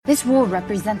This war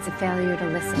represents a failure to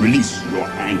listen. Release your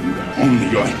anger.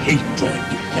 Only your hatred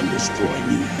can destroy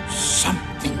me.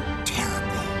 Something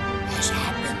terrible has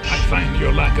happened. I find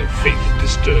your lack of faith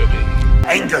disturbing.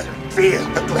 Anger, fear,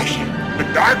 aggression. The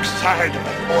dark side of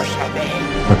the Force I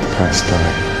bear. Let the past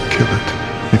die. Kill it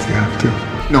if you have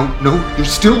to. No, you're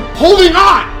still holding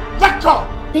on! Let go!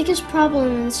 Biggest problem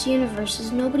in this universe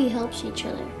is nobody helps each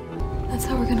other. That's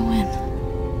how we're gonna win.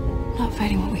 Not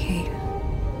fighting what we hate.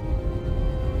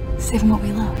 Saving what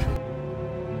we love.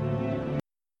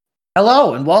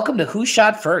 Hello, and welcome to Who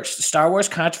Shot First, the Star Wars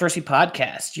Controversy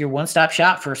Podcast, your one-stop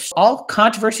shop for all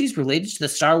controversies related to the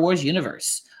Star Wars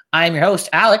universe. I am your host,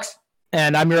 Alex.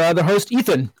 And I'm your other host,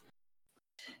 Ethan.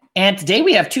 And today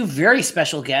we have two very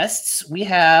special guests. We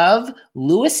have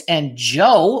Lewis and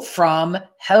Joe from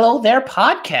Hello There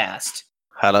Podcast.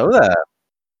 Hello there.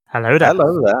 Hello there.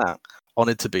 Hello there.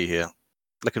 Honored to be here.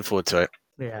 Looking forward to it.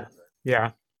 Yeah.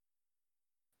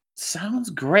 Sounds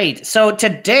great. So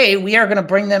today we are going to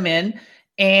bring them in.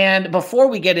 And before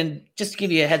we get in, just to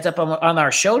give you a heads up on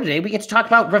our show today, we get to talk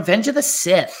about Revenge of the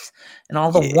Sith and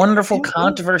all the wonderful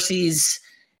controversies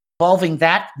involving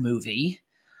that movie.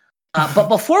 But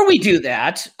before we do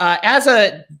that,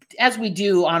 as we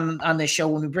do on this show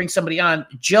when we bring somebody on,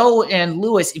 Joe and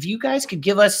Lewis, if you guys could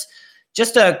give us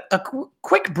just a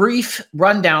quick brief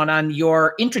rundown on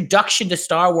your introduction to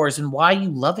Star Wars and why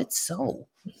you love it so.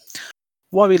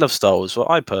 Why we love Star Wars? Well,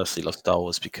 I personally love Star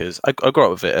Wars because I grew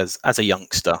up with it as a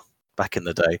youngster back in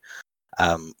the day.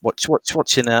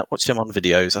 Watching them on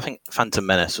videos. I think Phantom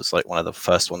Menace was like one of the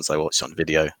first ones I watched on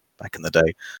video back in the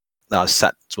day. Now I was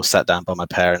sat down by my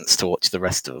parents to watch the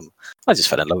rest of them. I just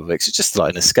fell in love with it. It's just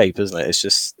like an escape, isn't it?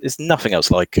 It's nothing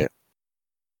else like it.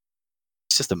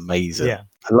 It's just amazing. Yeah.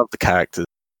 I love the characters,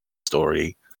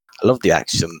 story. I love the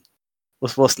action.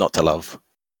 What's not to love?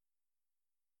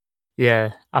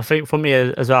 Yeah, I think for me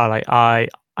as well, like I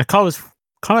was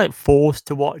kind of like forced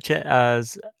to watch it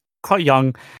as quite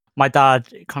young. My dad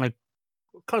kind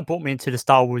of brought me into the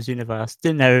Star Wars universe.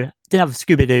 Didn't have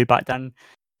Scooby-Doo back then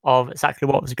of exactly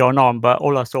what was going on, but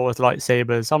all I saw was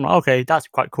lightsabers. I'm like, okay, that's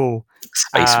quite cool.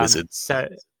 Space wizards. So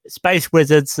space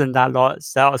wizards and that lot.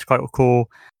 So that was quite cool.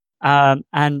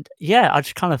 And yeah, I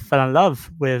just kind of fell in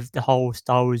love with the whole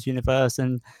Star Wars universe,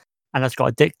 and I just got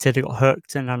addicted. I got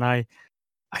hooked, and then I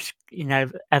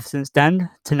ever since then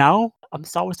to now, I'm a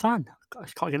Star Wars fan. I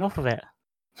just can't get enough of it.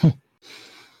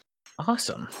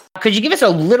 Awesome. Could you give us a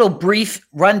little brief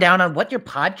rundown on what your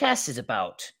podcast is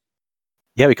about?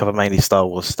 Yeah, we cover mainly Star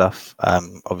Wars stuff.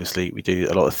 Obviously, we do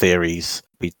a lot of theories.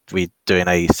 We're doing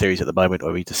a series at the moment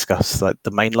where we discuss like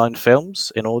the mainline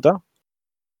films in order.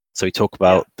 So we talk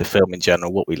about the film in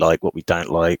general, what we like, what we don't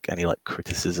like, any like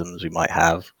criticisms we might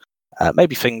have,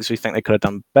 maybe things we think they could have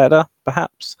done better,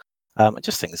 perhaps.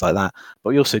 Just things like that. But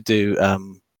we also do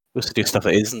stuff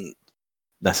that isn't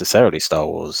necessarily Star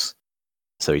Wars.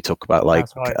 So we talk about like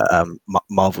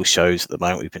Marvel shows at the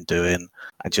moment we've been doing,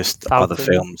 and just other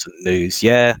films and news.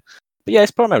 Yeah, but yeah, it's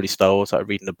primarily Star Wars. I'm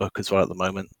reading a book as well at the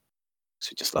moment, so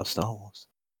we just love Star Wars.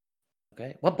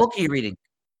 Okay, what book are you reading?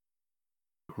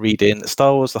 Reading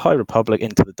Star Wars: The High Republic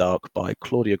Into the Dark by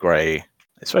Claudia Gray.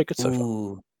 It's very good so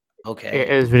far. Okay, It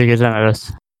is really good,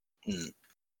 isn't it?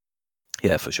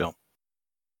 Yeah, for sure.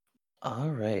 All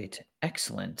right,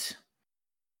 excellent.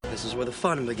 This is where the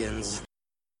fun begins.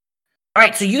 All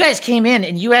right, so you guys came in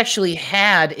and you actually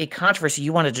had a controversy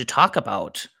you wanted to talk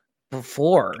about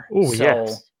before. Oh,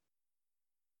 yes.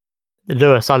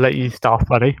 Lewis, I'll let you start,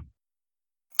 buddy.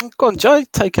 Go on, Joe,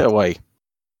 take it away.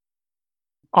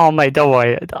 Oh, mate, don't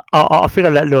worry. I think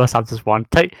I'll let Lewis have this one.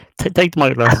 Take the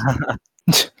mic,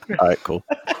 Lewis. All right, cool.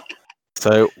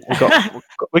 So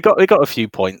we got a few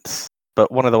points,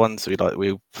 but one of the ones we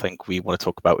think we want to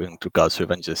talk about in regards to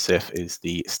Revenge of the Sith is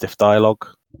the stiff dialogue.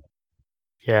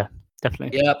 Yeah,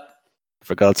 definitely. Yep. With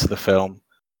regards to the film,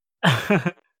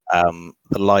 the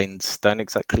lines don't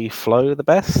exactly flow the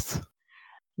best.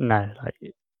 No, like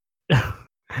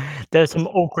there's some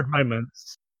awkward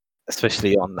moments,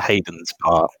 especially on Hayden's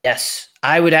part. Yes,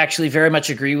 I would actually very much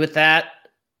agree with that.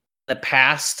 In the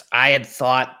past, I had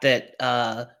thought that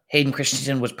Hayden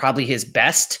Christensen was probably his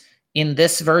best in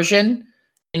this version,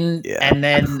 and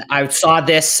then I saw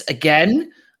this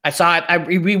again. I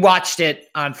rewatched it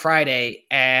on Friday,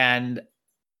 and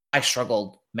I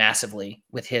struggled massively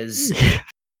with his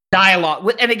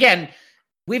dialogue. And again,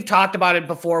 we've talked about it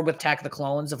before with Attack of the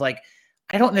Clones. Of like,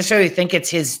 I don't necessarily think it's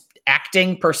his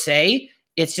acting per se.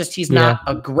 It's just he's not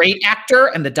a great actor,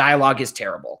 and the dialogue is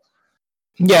terrible.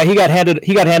 Yeah, he got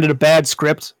handed a bad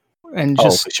script, and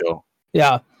just for sure.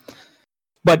 Yeah,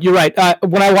 But you're right.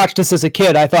 When I watched this as a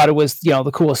kid, I thought it was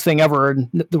the coolest thing ever,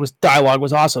 and dialogue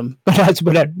was awesome.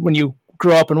 But when you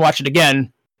grow up and watch it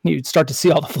again, you start to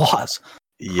see all the flaws.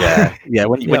 Yeah.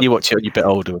 When you watch it when you're a bit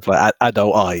older with like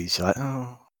adult eyes, you're like,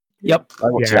 oh. Yep. I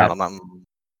watch that. I'm like,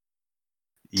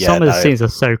 some of the scenes are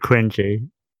so cringy.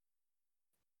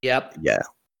 Yep. Yeah.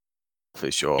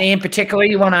 For sure. Any in particular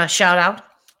you want to shout out?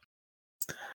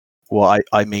 Well,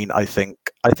 I mean, I think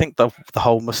the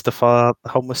whole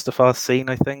Mustafa scene.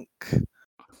 I think.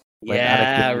 When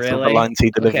Anakin, really. The lines he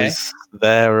delivers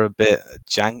there are a bit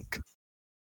jank.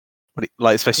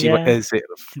 Like especially when is it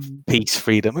peace,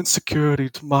 freedom, and security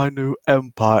to my new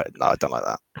empire? No, I don't like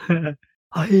that.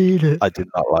 I hate it. I did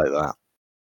not like that.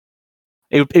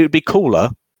 It would be cooler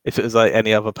if it was like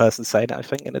any other person saying it. I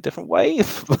think in a different way.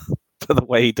 But the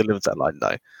way he delivers that line,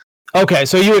 no. Okay,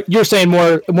 so you're saying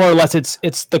more or less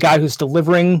it's the guy who's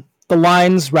delivering the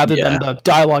lines rather than the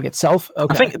dialogue itself.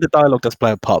 Okay. I think the dialogue does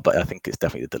play a part, but I think it's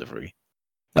definitely the delivery.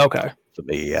 Okay. For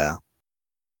me, yeah.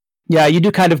 Yeah, I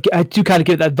do kind of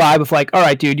get that vibe of like, all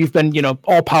right, dude, you've been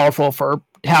all powerful for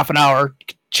half an hour.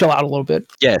 Chill out a little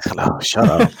bit. Yeah, shut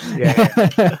up.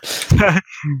 Yeah.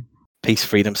 Peace,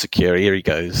 freedom, security. Here he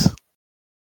goes.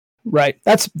 Right.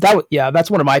 That's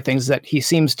one of my things, that he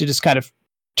seems to just kind of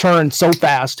turn so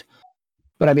fast.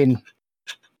 But I mean,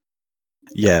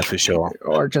 yeah, for sure.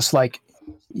 Or just like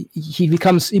he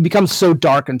becomes so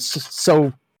dark and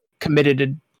so committed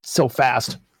and so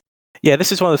fast. Yeah,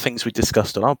 this is one of the things we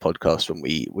discussed on our podcast when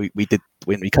we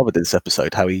covered this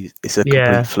episode. How it's a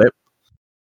complete flip.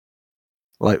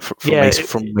 Like from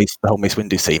the whole Mace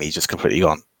Windu scene, he's just completely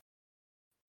gone.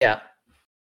 Yeah.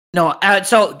 No.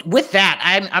 So with that,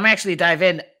 I'm actually dive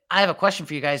in. I have a question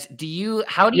for you guys.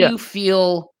 How do you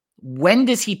feel? When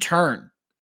does he turn?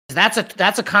 That's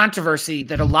a controversy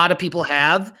that a lot of people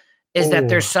have. Is that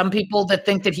there's some people that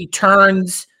think that he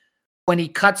turns when he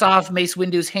cuts off Mace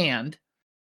Windu's hand,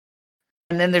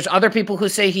 and then there's other people who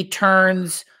say he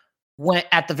turns when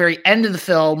at the very end of the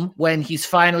film when he's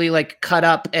finally like cut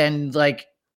up and like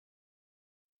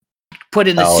put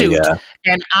in the suit. Yeah.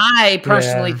 And I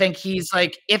personally think he's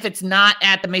like, if it's not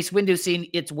at the Mace Windu scene,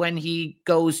 it's when he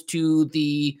goes to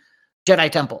the Jedi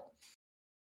Temple.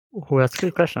 Oh, that's a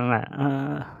good question.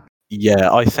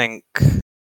 Yeah, I think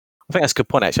that's a good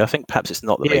point. Actually, I think perhaps it's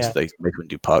not the Mace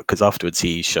Windu part, because afterwards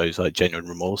he shows like genuine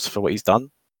remorse for what he's done.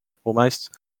 Almost,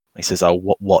 he says, "Oh,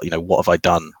 what have I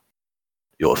done?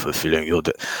 You're fulfilling your."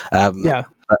 Yeah,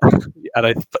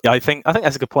 and I think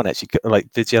that's a good point. Actually,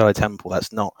 like the Jedi Temple,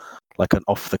 that's not like an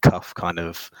off the cuff kind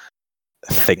of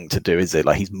thing to do, is it?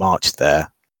 Like he's marched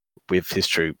there with his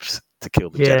troops to kill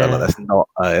the Jedi. Like, that's not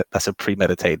that's a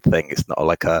premeditated thing. It's not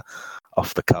like a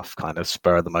off the cuff kind of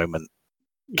spur of the moment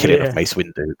killing of Mace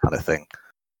Windu kind of thing.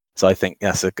 So I think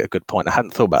that's a good point. I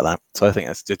hadn't thought about that. So I think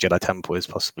that's the Jedi Temple is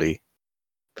possibly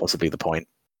the point.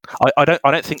 I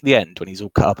don't think the end when he's all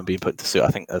cut up and being put into suit. I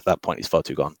think at that point he's far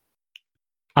too gone.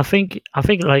 I think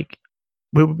like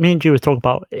me and you were talking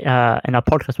about in our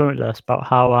podcast, weren't we, about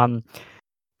how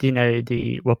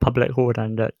the Republic Order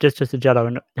and just the Jedi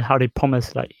and how they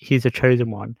promise like he's a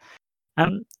chosen one.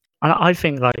 And I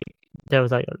think like there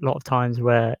was like a lot of times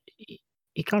where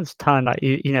he kind of turned like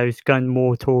he's going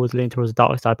more leaning towards the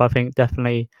dark side. But I think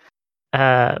definitely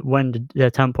when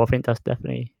the Temple, I think that's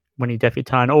definitely when he definitely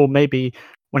turned, or maybe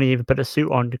when he even put a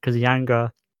suit on because of the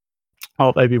anger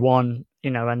of Obi-Wan,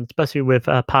 and especially with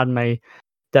Padme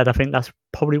dead, I think that's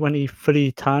probably when he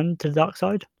fully turned to the dark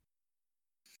side.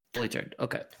 Fully turned.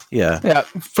 Okay. Yeah.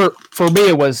 For me,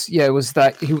 it was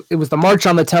the march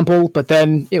on the temple, but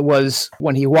then it was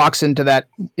when he walks into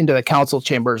the council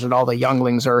chambers and all the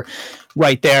younglings are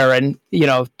right there, and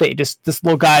they just this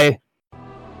little guy.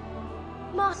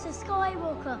 Master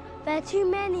Skywalker, there are too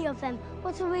many of them.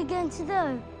 What are we going to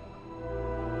do?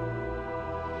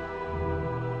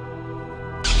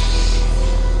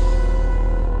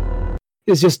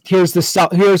 Is just here's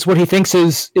what he thinks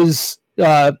is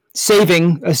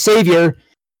saving a savior,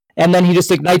 and then he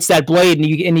just ignites that blade,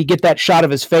 and you get that shot of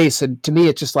his face, and to me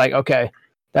it's just like, okay,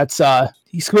 that's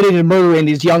he's committed to murdering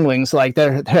these younglings, like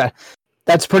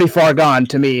that's pretty far gone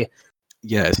to me.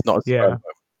 Yeah, it's not. Yeah.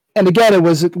 And again, it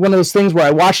was one of those things where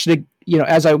I watched it,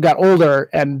 as I got older,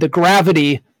 and the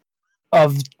gravity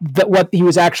of what he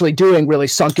was actually doing really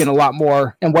sunk in a lot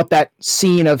more, and what that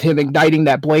scene of him igniting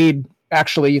that blade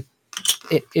actually,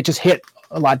 it just hit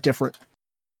a lot different.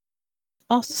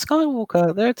 Master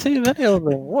Skywalker, there are too many of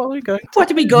them. What are we going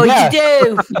to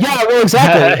do? Yeah, well,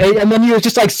 exactly. And then you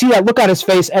just like see that look on his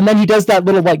face, and then he does that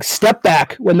little like step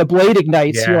back when the blade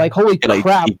ignites. You're like, holy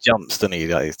crap. He jumps, doesn't he?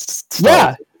 Like,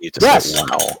 You just Yes.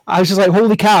 like, wow. I was just like,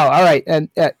 holy cow! All right, and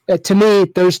to me,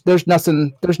 there's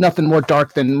nothing more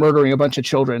dark than murdering a bunch of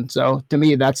children. So to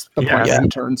me, that's the point where he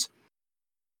turns.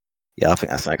 Yeah, I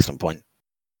think that's an excellent point.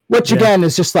 Which again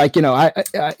is just like, your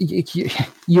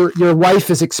wife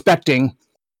is expecting,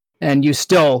 and you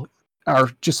still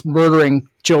are just murdering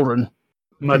children.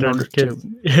 Murdering kids.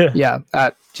 Yeah,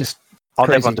 just. I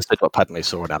crazy. never understood what Padme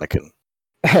saw in Anakin.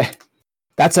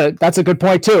 That's a good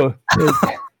point too.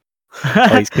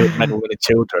 He's killed men, women, and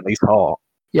children. He's hot.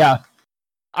 Yeah.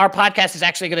 Our podcast is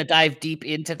actually going to dive deep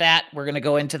into that. We're going to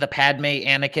go into the Padme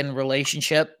Anakin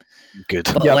relationship. Good.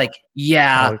 But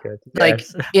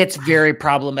it's very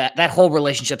problematic. That whole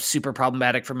relationship's super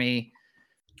problematic for me.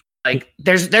 Like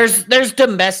there's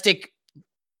domestic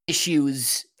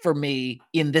issues for me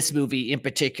in this movie in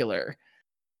particular.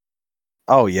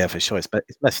 Oh yeah, for sure. It's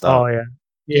messed up. Oh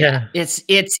yeah.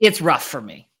 It's rough for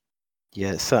me.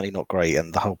 Yeah, it's certainly not great,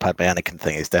 and the whole Padme Anakin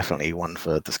thing is definitely one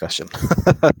for discussion.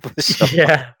 For sure.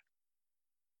 Yeah.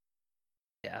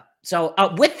 So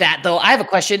with that, though, I have a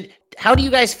question. How do you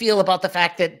guys feel about the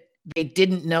fact that they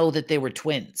didn't know that they were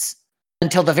twins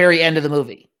until the very end of the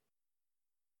movie?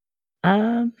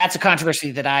 That's a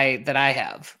controversy that I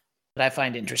have that I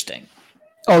find interesting.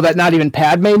 Oh, that not even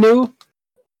Padme knew?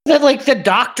 That like the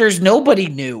doctors, nobody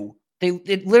knew.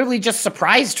 It literally just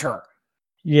surprised her.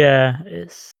 Yeah,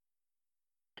 it's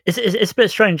a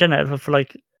bit strange, isn't it? For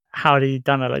like how they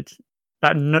done it, like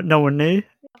that no one knew.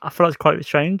 I feel like it's quite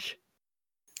strange.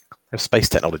 There's space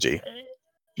technology.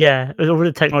 Yeah, all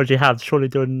the technology have. Surely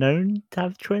they were known to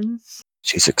have twins.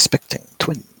 She's expecting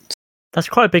twins. That's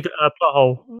quite a big plot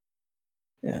hole.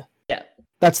 Yeah.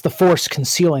 That's the Force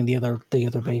concealing the other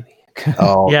baby.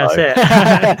 Oh, yeah, no.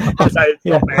 That's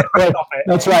it.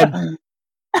 That's right.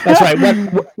 That's right.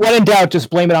 When in doubt, just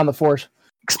blame it on the Force.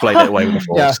 Explain it away with the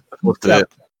Force. The Force did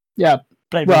it. Yeah.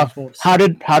 Blame well, the Force. how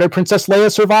did Princess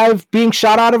Leia survive being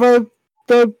shot out of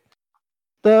the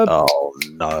Oh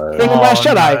no! thing in Last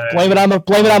Jedi? No. Blame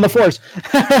it on the Force.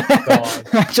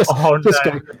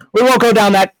 We won't go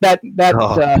down that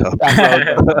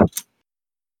road.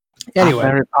 Anyway,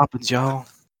 Mary Poppins, y'all.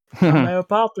 Mary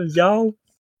Poppins, y'all.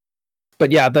 But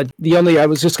yeah, the only I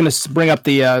was just going to bring up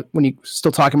the when you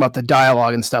still talking about the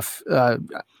dialogue and stuff.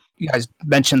 You guys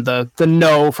mentioned the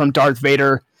no from Darth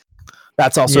Vader.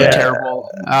 That's also terrible.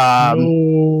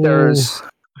 There's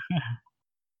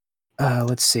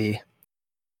let's see.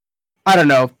 I don't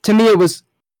know. To me, it was.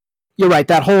 You're right.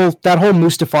 That whole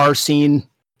Mustafar scene.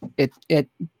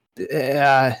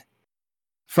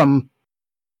 From.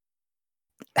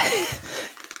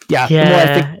 The more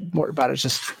I think more about it, it's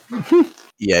just.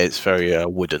 Yeah, it's very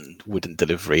wooden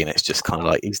delivery, and it's just kind of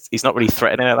like he's not really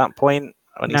threatening at that point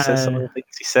when he says some of the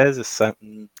things he says. It's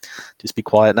just be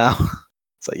quiet now.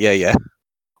 It's like yeah,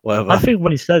 whatever. I think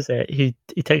when he says it, he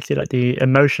takes it like the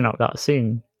emotion out of that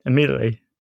scene immediately.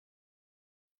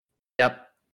 Yep.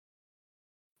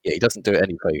 Yeah, he doesn't do it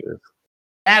any favors.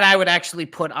 That I would actually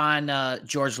put on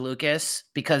George Lucas,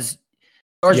 because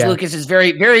George Lucas is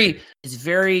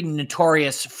very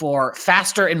notorious for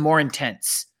faster and more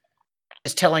intense.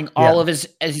 Just telling all of his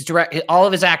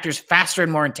actors faster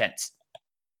and more intense.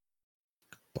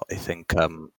 But I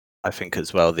think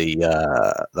as well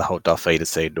the whole Darth Vader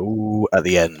saying "ooh" at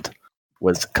the end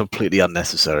was completely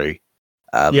unnecessary.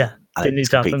 Didn't need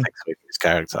to happen. His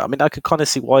character. I mean, I could kind of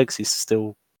see why, because he's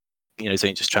still, he's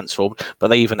only just transformed. But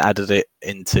they even added it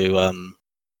into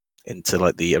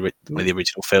like the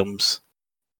original films.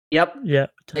 Yep. Yeah.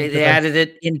 They added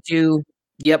it into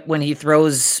when he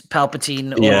throws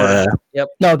Palpatine.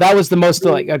 No, that was the most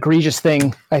egregious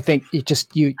thing. I think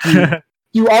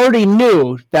you already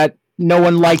knew that no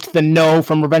one liked the no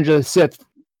from Revenge of the Sith.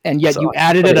 And yet you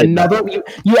added another.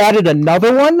 You added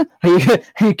another one. Are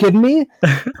you kidding me?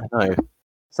 No.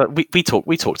 So we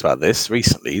talked about this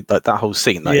recently. That whole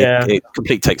scene, it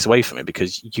completely takes away from it,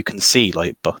 because you can see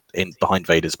behind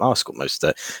Vader's mask almost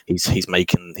that he's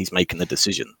making the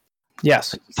decision.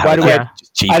 Yes. Why do I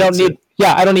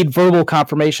don't need verbal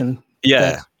confirmation.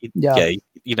 Yeah.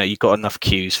 You've got enough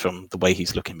cues from the way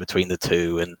he's looking between the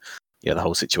two, and the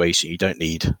whole situation. You don't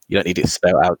need it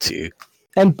spelled out to you.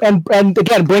 And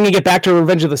again, bringing it back to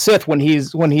Revenge of the Sith, when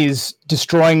he's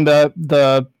destroying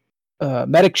the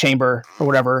medic chamber or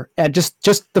whatever, and just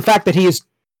the fact that he is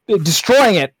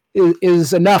destroying it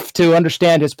is enough to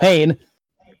understand his pain.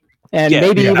 And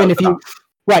if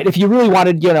you really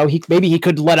wanted, he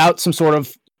could let out some sort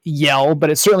of yell, but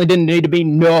it certainly didn't need to be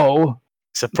no.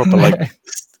 It's a proper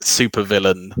super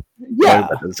villain. Yeah.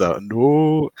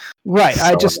 No. Right.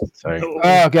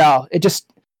 Oh god, it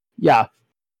just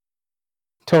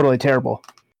totally terrible.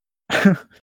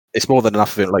 it's more than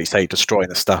enough of it, like you say, destroying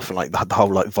the stuff and like the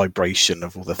whole like vibration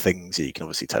of all the things that you can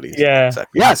obviously tell you. Yeah.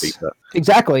 Exactly Yes. happy, but-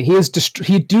 Exactly. He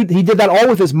did that all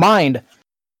with his mind.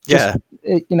 yeah.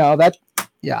 That.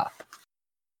 Yeah.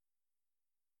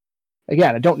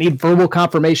 Again, I don't need verbal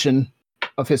confirmation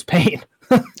of his pain.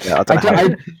 Yeah, I don't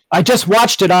know. I just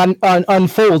watched it on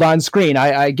unfold on screen.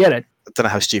 I get it. I don't know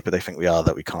how stupid they think we are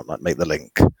that we can't like make the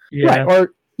link. Yeah. Right.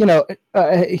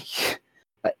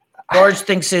 Or George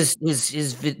thinks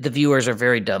the viewers are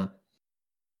very dumb.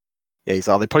 Yeah,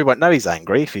 they probably won't know he's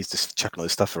angry if he's just chucking all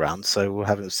this stuff around. So we'll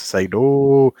have him to say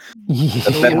no,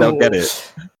 and then they'll get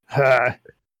it.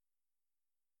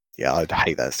 Yeah, I'd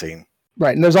hate that scene.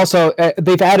 Right, and there's also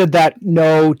they've added that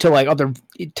no to like other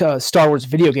Star Wars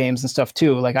video games and stuff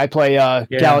too. Like I play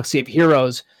Galaxy of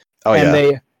Heroes,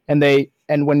 and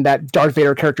when that Darth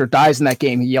Vader character dies in that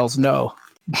game, he yells no.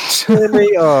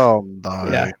 Really? Oh no!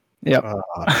 Yeah. Yep.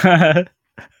 I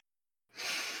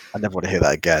never want to hear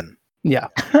that again. Yeah.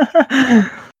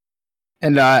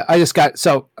 And I just got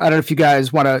I don't know if you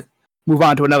guys want to move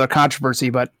on to another controversy,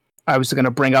 but I was going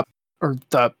to bring up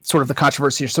the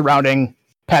controversy surrounding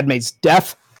Padme's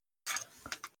death.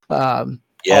 Yeah,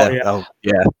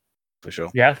 for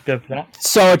sure. Yeah, good for that.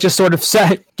 So it just sort of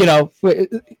said,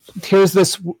 here's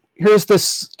this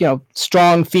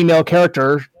strong female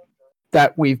character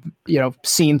that we've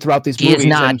seen throughout these movies.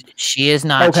 She is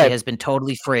not. Okay. She has been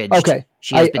totally fridged. Okay.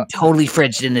 She has been totally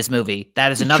fridged in this movie.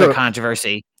 That is another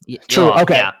controversy. True. Oh,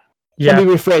 Okay. Yeah. Let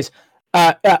me rephrase.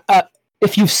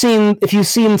 If you've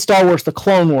seen Star Wars: The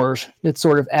Clone Wars, it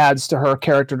sort of adds to her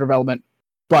character development.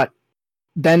 But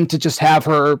then to just have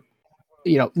her,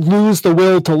 lose the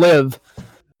will to live,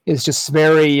 is just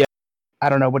very. I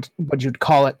don't know what you'd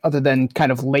call it, other than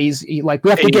kind of lazy. Like we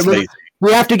have to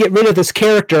get rid of this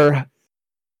character.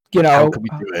 How can we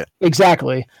do it?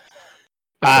 Exactly.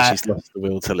 She's lost the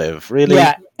will to live. Really?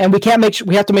 Yeah, and we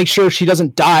have to make sure she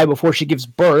doesn't die before she gives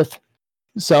birth.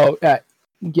 So,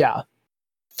 yeah.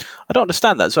 I don't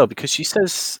understand that as well, because she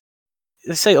says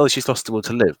they say, "Oh, she's lost the will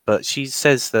to live," but she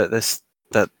says that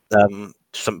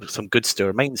some good still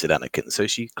remains in Anakin, so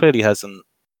she clearly hasn't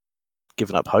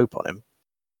given up hope on him.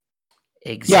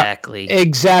 Exactly. Yeah,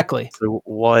 exactly. So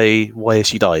why has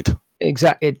she died?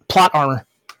 Exactly. Plot armor.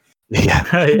 Yeah.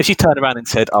 If she turned around and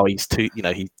said, "Oh, he's too,"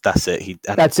 that's it.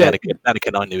 That's it.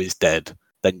 Anakin, I knew is dead.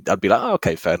 Then I'd be like, "Oh,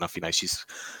 okay, fair enough." She's,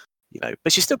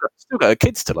 but she's still got her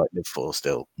kids to like live for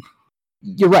still.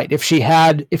 You're right. If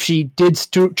she did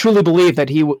truly believe that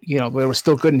he, there was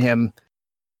still good in him,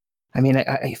 I mean,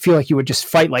 I feel like you would just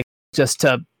fight like just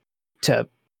to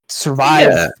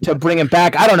survive, to bring him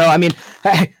back. I don't know. I mean,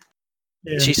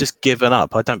 she's just given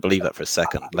up. I don't believe that for a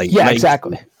second.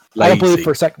 Exactly. Lazy. I don't believe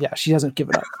for a second. Yeah, she hasn't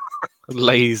given up.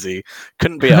 Lazy.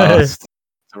 Couldn't be asked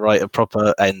to write a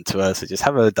proper end to her, so just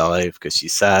have her die because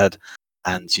she's sad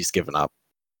and she's given up.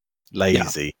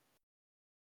 Lazy. Yeah.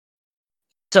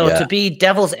 So to be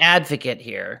devil's advocate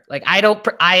here, like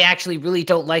I actually really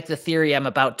don't like the theory I'm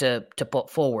about to put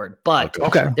forward, but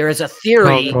there is a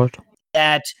theory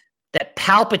that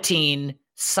Palpatine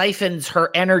siphons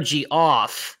her energy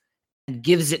off and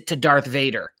gives it to Darth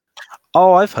Vader.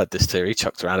 Oh, I've heard this theory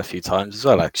chucked around a few times as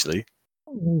well, actually.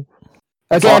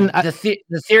 Again,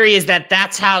 the theory is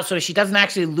that's how. So she doesn't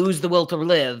actually lose the will to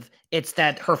live. It's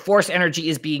that her Force energy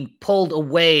is being pulled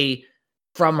away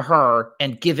from her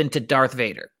and given to Darth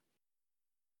Vader.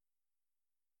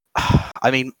 I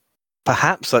mean,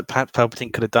 perhaps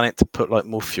Palpatine could have done it to put like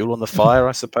more fuel on the fire,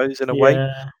 I suppose, in a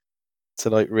way, to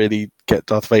like really get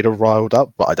Darth Vader riled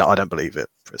up. But I don't believe it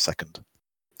for a second.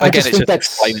 Again, it's just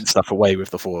explaining stuff away with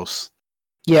the Force.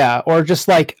 Yeah, or just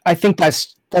like I think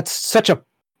that's such a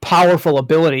powerful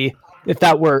ability. If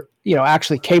that were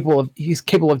actually he's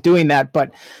capable of doing that.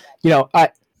 But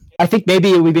I think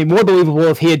maybe it would be more believable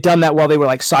if he had done that while they were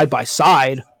like side by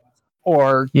side,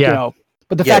 or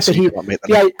But the fact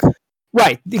that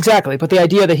right, exactly. But the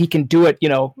idea that he can do it,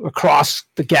 across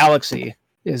the galaxy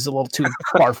is a little too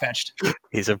far fetched.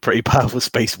 He's a pretty powerful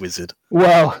space wizard.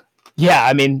 Well, yeah,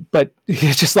 I mean, but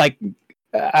it's just like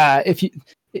if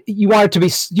you want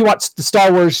the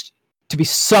Star Wars to be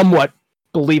somewhat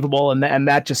believable, and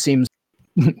that just seems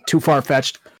too far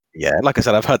fetched. Yeah, like I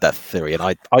said, I've heard that theory,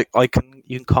 and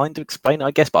you can kind of explain it,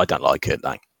 I guess, but I don't like it.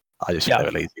 No, I just think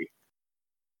they're lazy,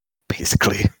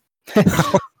 basically.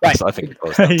 Right. So I think it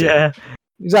was yeah,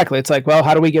 exactly. It's like, well,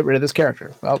 how do we get rid of this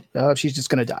character? Well, she's just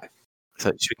going to die.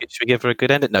 So should we give her a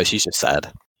good ending? No, she's just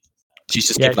sad. She's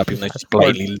just given up, even though she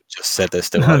blatantly just said there's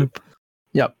still hope.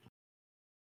 Yep.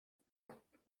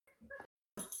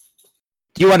 Do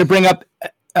you want to bring up,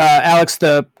 Alex,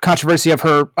 the controversy of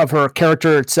her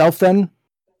character itself? Then,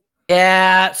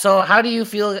 Yeah. So how do you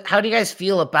guys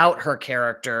feel about her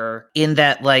character in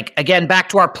that, like, again, back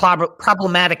to our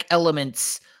problematic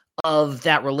elements of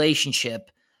that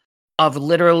relationship of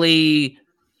literally,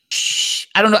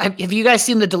 I don't know. Have you guys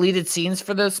seen the deleted scenes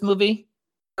for this movie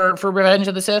for Revenge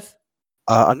of the Sith?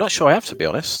 I'm not sure I have, to be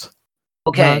honest.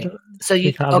 Okay. So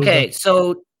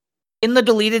so in the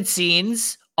deleted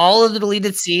scenes, all of the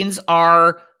deleted scenes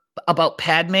are about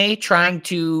Padme trying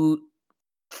to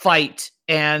fight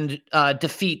and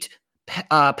defeat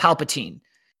Palpatine.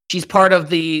 She's part of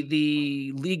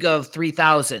the League of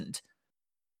 3000.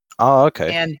 Oh,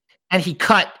 okay.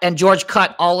 And George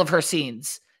cut all of her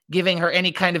scenes, giving her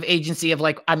any kind of agency of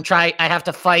like, I have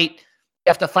to fight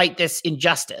this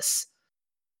injustice.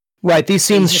 Right. These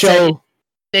scenes show.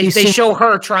 They show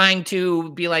her trying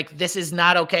to be like, this is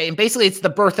not okay. And basically it's the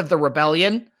birth of the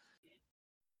rebellion.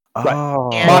 Oh,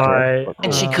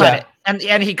 and she cut it.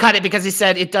 And he cut it because he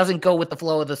said it doesn't go with the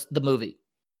flow of the movie.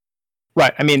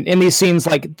 Right. I mean, in these scenes,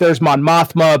 like there's Mon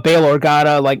Mothma, Bail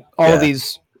Organa, like all of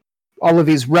these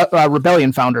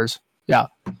rebellion founders. Yeah.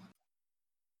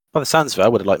 By the sounds of it, I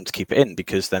would have liked them to keep it in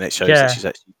because then it shows that she's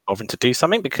actually bothering to do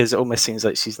something. Because it almost seems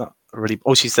like she's not really.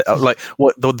 Or she said, like,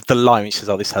 what the line she says,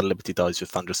 "Oh, this Her Liberty dies with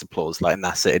thunderous applause," like, and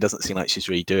that's it. It doesn't seem like she's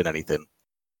really doing anything.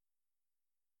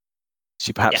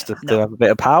 She perhaps does have a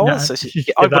bit of power. No, So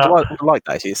I would like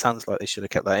that. It sounds like they should have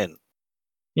kept that in.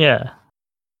 Yeah.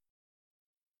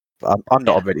 But I'm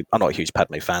not a huge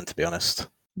Padme fan, to be honest.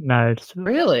 No.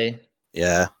 Really?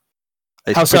 Yeah.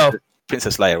 How so?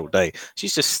 Princess Leia all day.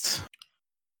 She's just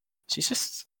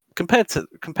compared to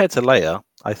Leia.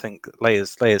 I think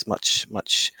Leia's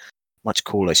much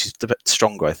cooler. She's a bit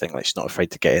stronger. I think, like, she's not afraid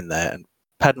to get in there. And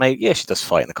Padme, yeah, she does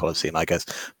fight in the Colosseum, I guess,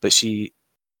 but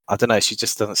I don't know. She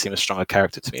just doesn't seem a stronger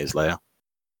character to me as Leia.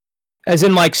 As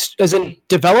in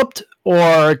developed,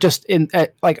 or just in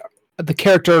like the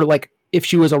character, like if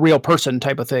she was a real person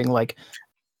type of thing. Like,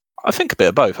 I think a bit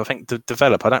of both. I think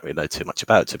develop. I don't really know too much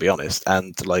about it, to be honest.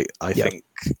 And like, I think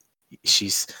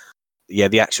she's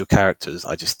the actual characters.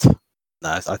 I think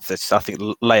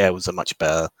Leia was a much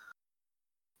better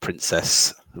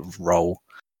princess role.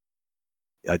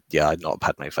 I'm not a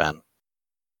Padme fan.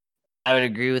 I would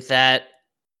agree with that.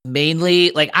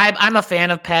 Mainly, like, I'm a fan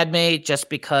of Padme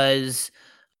just because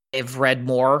I've read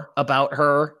more about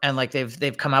her, and like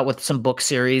they've come out with some book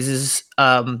series. They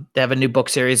have a new book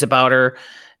series about her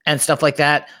and stuff like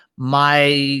that.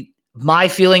 My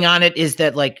feeling on it is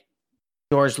that, like,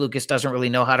 George Lucas doesn't really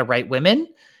know how to write women,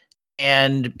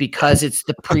 and because it's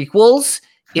the prequels,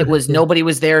 it was nobody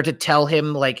was there to tell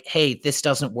him like, hey, this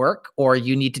doesn't work, or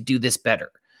you need to do this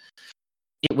better.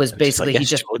 It was basically he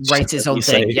just writes his own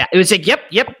thing. Yeah, it was like, yep.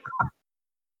 Yeah,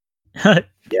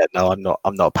 no, I'm not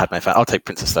a Padme fan. I'll take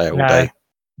Princess Leia all day.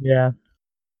 Yeah,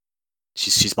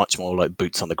 she's much more like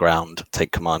boots on the ground,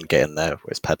 take command, get in there.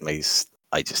 Whereas Padme's,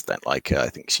 I just don't like her. I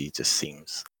think she just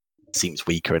seems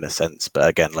weaker in a sense. But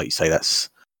again, like you say, that's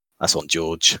on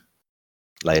George.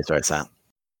 Leia's where it's at.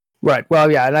 Right.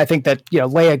 Well, yeah, and I think that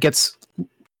Leia gets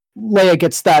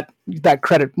that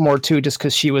credit more too, just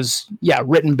because she was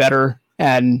written better.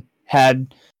 And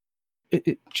had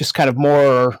just kind of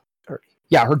more,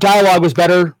 her dialogue was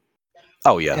better.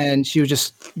 Oh yeah, and she was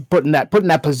just put in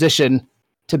that position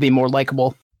to be more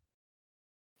likable.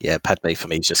 Yeah, Padme for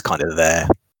me is just kind of there,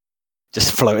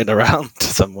 just floating around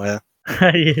somewhere. Not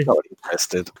really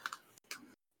interested.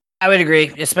 I would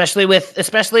agree, especially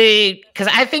because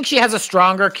I think she has a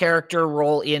stronger character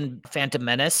role in Phantom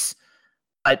Menace,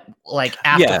 but like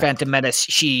after Phantom Menace,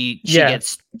 she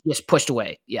gets just pushed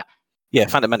away. Yeah. Yeah,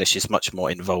 Phantom Menace is much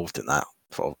more involved in that,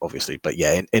 obviously. But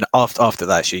yeah, in after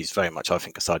that, she's very much, I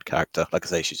think, a side character. Like I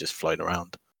say, she's just floating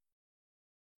around.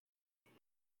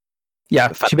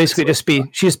 Yeah, she basically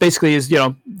she's basically is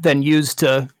then used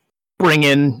to bring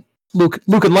in Luke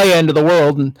and Leia into the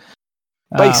world, and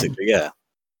basically,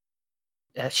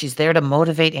 she's there to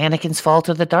motivate Anakin's fall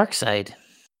to the dark side.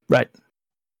 Right.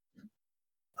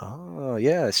 Oh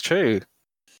yeah, it's true.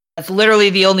 That's literally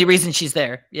the only reason she's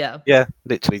there. Yeah. Yeah,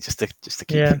 literally just to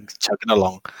keep things chugging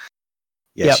along.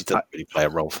 Yeah, she doesn't really play a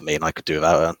role for me, and I could do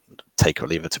without her. Take her or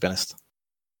leave her, to be honest.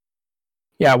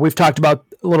 Yeah, we've talked about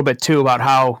a little bit too about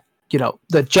how the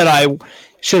Jedi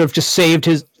should have just saved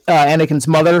his Anakin's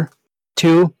mother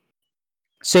too,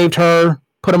 saved her,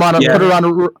 put her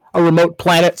on a remote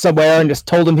planet somewhere, and just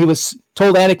told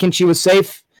Anakin she was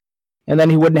safe, and then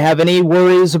he wouldn't have any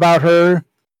worries about her.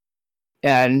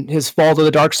 And his fall to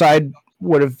the dark side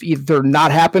would have either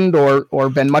not happened or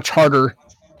been much harder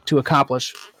to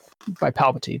accomplish by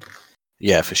Palpatine.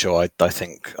 Yeah, for sure. I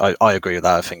think I agree with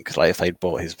that. I think like if they'd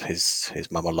brought his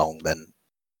mum along, then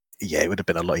it would have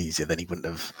been a lot easier. Then he wouldn't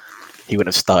have he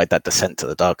wouldn't have started that descent to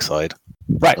the dark side.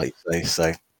 Right. Like you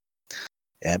say. So,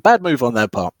 yeah, bad move on their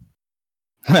part.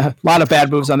 A lot of bad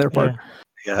moves on their part.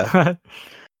 Yeah.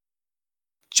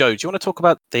 Joe, do you want to talk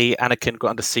about the Anakin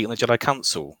got under seat on the Jedi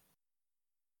Council?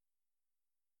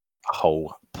 A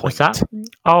whole point. What's that?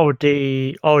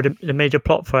 The major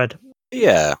plot thread.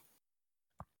 Yeah.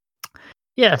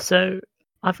 Yeah, so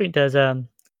I think there's a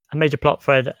major plot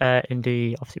thread in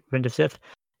the obviously Revenge of the Sith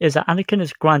is that Anakin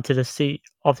is granted a seat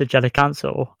of the Jedi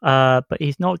Council, but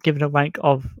he's not given a rank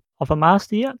of a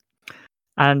master yet.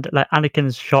 And like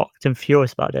Anakin's shocked and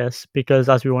furious about this because,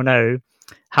 as we all know,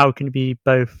 how can he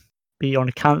both be on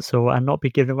a council and not be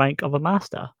given a rank of a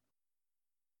master?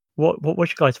 What's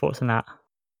your guys' thoughts on that?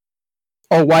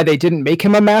 Oh, why they didn't make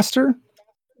him a master?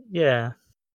 Yeah.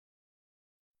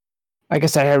 I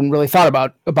guess I haven't really thought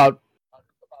about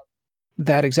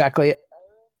that exactly.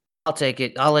 I'll take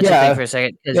it. I'll let you think for a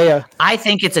second. Yeah. I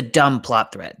think it's a dumb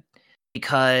plot thread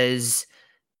because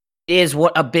it is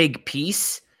what a big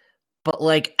piece. But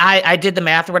like I did the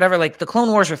math or whatever. Like the Clone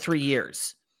Wars are 3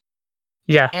 years.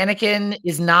 Yeah. Anakin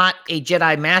is not a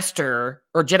Jedi Master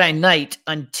or Jedi Knight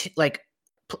until like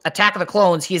Attack of the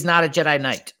Clones. He is not a Jedi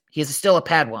Knight. He is still a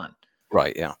Padawan.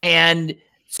 Right. Yeah. And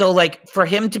so like for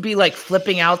him to be like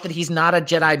flipping out that he's not a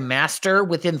Jedi Master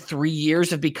within 3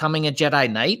 years of becoming a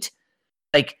Jedi Knight,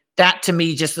 like that to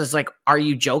me just is like, are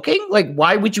you joking? Like,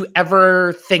 why would you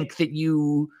ever think that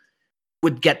you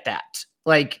would get that?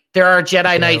 Like, there are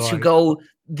Jedi Knights who go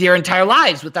their entire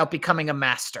lives without becoming a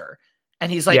master.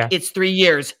 And he's like, it's 3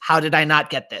 years. How did I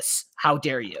not get this? How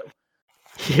dare you?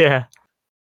 Yeah.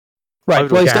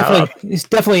 Right. Well, he's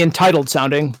definitely entitled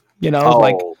sounding, you know,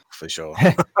 like for sure.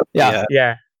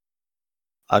 Yeah.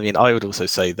 I mean, I would also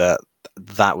say that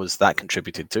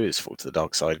contributed to his fall to the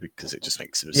dark side because it just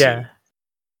makes him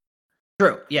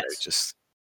True. Yes.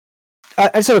 I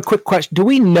just have a quick question. Do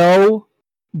we know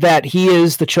that he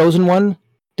is the chosen one?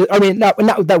 I mean, not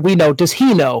that we know. Does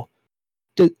he know?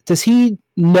 Does he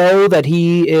know that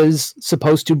he is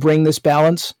supposed to bring this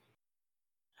balance?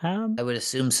 I would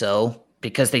assume so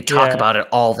because they talk about it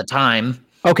all the time.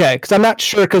 Okay, because I'm not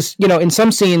sure. Because in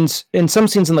some scenes in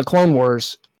the Clone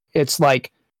Wars, it's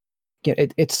like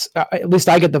it's at least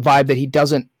I get the vibe that he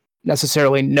doesn't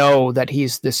necessarily know that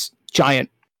he's this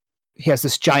giant. He has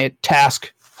this giant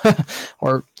task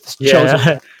or this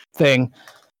chosen thing.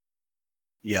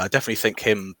 Yeah, I definitely think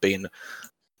him being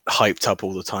hyped up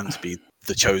all the time to be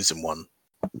the chosen one.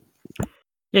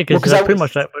 Yeah, because pretty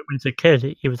much like when he's a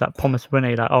kid, he was that promised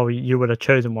winner, like, oh, you were the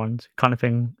chosen ones kind of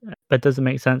thing. But it doesn't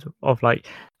make sense of like,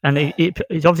 and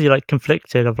he's obviously like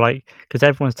conflicted of like, because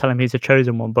everyone's telling him he's a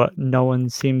chosen one, but no one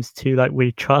seems to like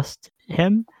really trust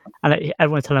him. And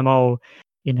everyone's telling him, oh,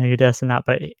 you're this and that.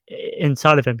 But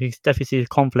inside of him, he definitely sees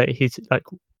conflict. He's like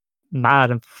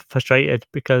mad and frustrated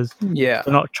because they're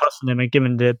not trusting him and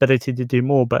giving the ability to do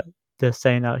more, but they're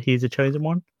saying that he's a chosen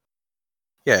one.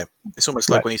 Yeah, it's almost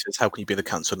like when he says, how can you be the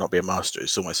council and not be a master?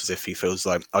 It's almost as if he feels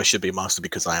like, I should be a master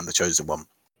because I am the chosen one.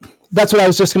 That's what I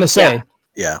was just going to say.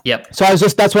 Yeah. Yep. So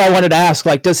that's what I wanted to ask.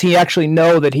 Like, does he actually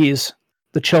know that he's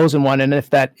the chosen one? And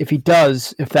if he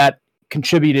does, if that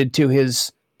contributed to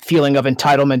his feeling of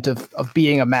entitlement of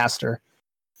being a master.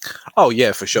 Oh,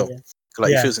 yeah, for sure.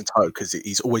 Like, he feels entitled because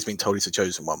he's always been told he's a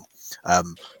chosen one.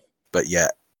 But yeah,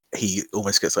 he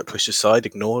almost gets like pushed aside,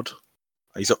 ignored.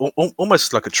 He's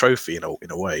almost like a trophy in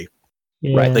a way.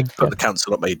 Yeah. Right? They got the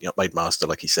council not made master,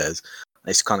 like he says.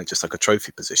 It's kind of just like a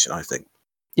trophy position, I think.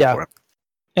 Yeah.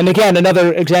 And again,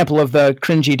 another example of the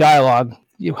cringy dialogue,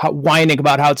 whining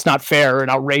about how it's not fair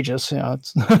and outrageous.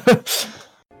 It's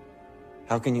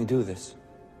How can you do this?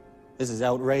 This is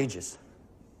outrageous.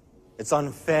 It's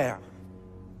unfair.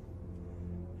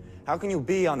 How can you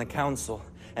be on the council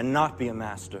and not be a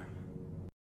master?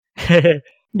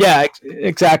 Yeah,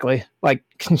 exactly. Like,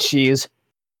 jeez.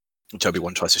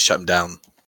 Obi-Wan tries to shut him down.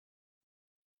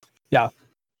 Yeah.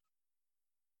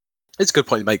 It's a good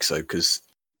point he makes, though, because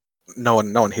no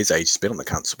one his age has been on the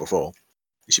council before.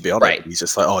 He should be on it. He's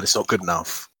just like, oh, it's not good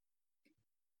enough.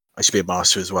 I should be a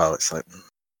master as well. It's like,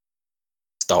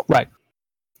 stop. Right.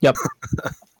 Yep.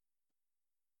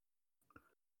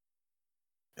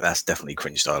 That's definitely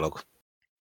cringe dialogue.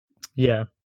 Yeah,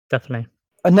 definitely.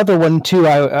 Another one too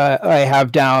I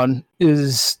have down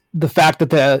is the fact that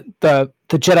the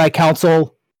Jedi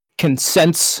Council can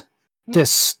sense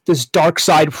this dark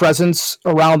side presence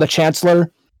around the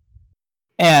Chancellor,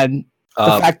 and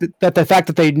the fact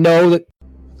that they know that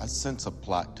I sense a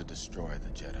plot to destroy the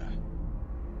Jedi.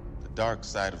 The dark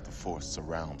side of the Force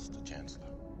surrounds the Chancellor.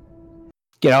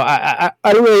 I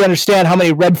don't really understand how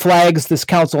many red flags this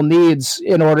council needs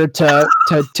in order to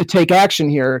take action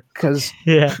here, because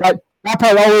That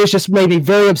part always just made me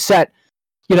very upset.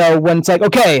 You know, when it's like,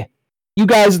 okay, you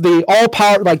guys,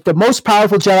 the most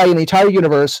powerful Jedi in the entire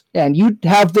universe, and you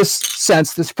have this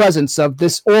sense, this presence of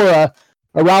this aura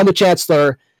around the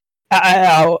Chancellor.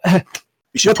 You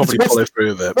should probably follow through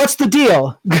with it. What's the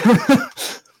deal?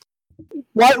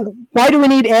 Why do we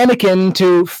need Anakin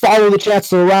to follow the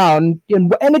Chancellor around?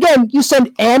 And again, you send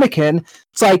Anakin.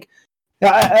 It's like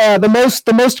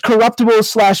the most corruptible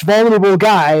 / vulnerable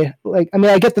guy. Like, I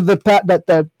mean, I get that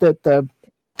the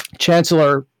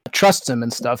Chancellor trusts him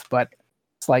and stuff, but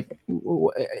it's like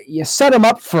you set him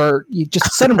up for you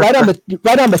just set him right on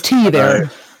the tee there.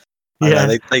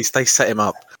 Yeah, they set him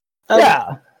up.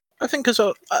 Yeah. I think as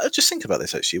well. Just think about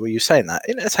this actually. Were you saying that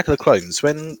in Attack of the Clones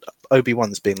when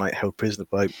Obi-Wan's being like held prisoner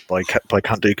by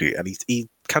Count Dooku, and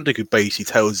Count Dooku basically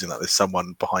tells him that there's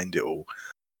someone behind it all.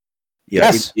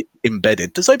 Yeah, yes.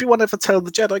 Embedded. Does Obi-Wan ever tell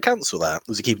the Jedi Council that? Or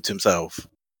does he keep it to himself?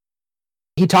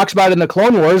 He talks about it in the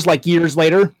Clone Wars like years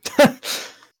later.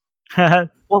 Well,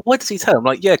 what does he tell him?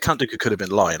 Like, yeah, Count Dooku could have been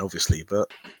lying, obviously,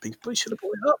 but he probably should have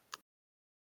brought it up.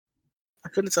 I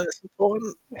couldn't say it's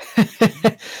important.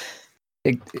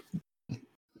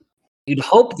 You'd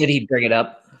hope that he'd bring it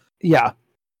up. Yeah.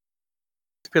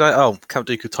 Be like, oh, Count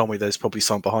Dooku told me there's probably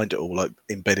someone behind it all, like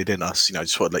embedded in us. You know,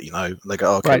 just want to let you know. And they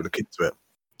go, oh, okay, Right. we'll look into it.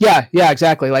 Yeah,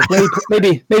 exactly. Like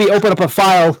maybe open up a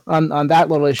file on that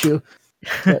little issue.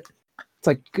 But it's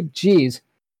like, geez.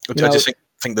 I just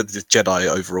think that the Jedi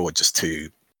overall are just too.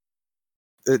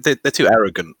 They're too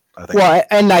arrogant. I think. Well,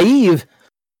 and naive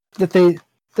that they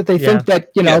think that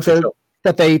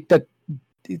that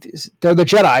they're the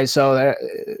Jedi, so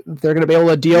they're going to be able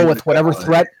to deal with whatever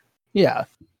threat. Yeah.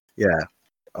 Yeah.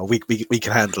 Oh, we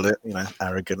can handle it. You know,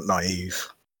 arrogant, naive.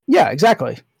 Yeah,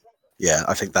 exactly. Yeah,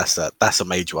 I think that's a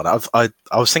major one. I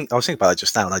was thinking about that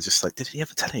just now, and I just like, did he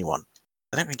ever tell anyone?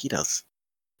 I don't think he does.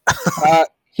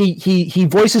 He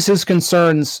voices his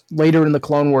concerns later in the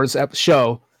Clone Wars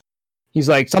show. He's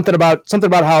like something about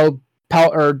how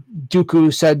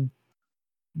Dooku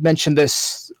mentioned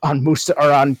this on Musa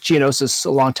or on Geonosis a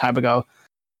long time ago.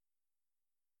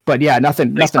 But yeah,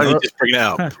 nothing. Just bring it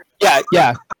out.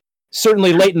 Yeah.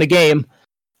 Certainly late in the game.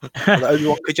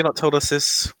 Obi-Wan, could you not told us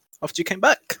this after you came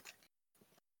back?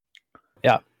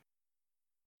 Yeah.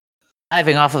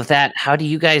 Diving off of that, how do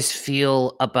you guys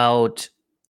feel about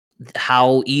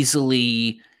how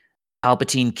easily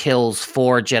Palpatine kills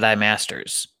 4 Jedi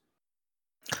Masters?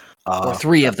 Or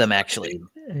 3 of them, actually.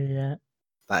 Yeah.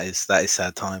 That is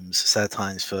sad times. Sad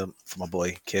times for my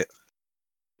boy Kit.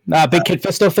 Big Kit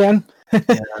Fisto fan.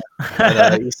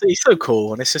 Yeah, he's so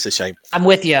cool, and it's just a shame. I'm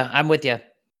with you.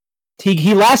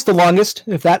 He lasts the longest,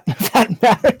 if that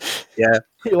matters. Yeah,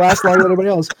 he lasts longer than anybody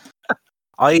else.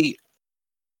 I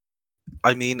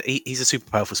mean, he's a super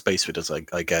powerful space rider,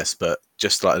 I guess. But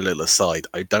just like a little aside,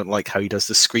 I don't like how he does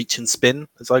the screech and spin,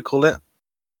 as I call it.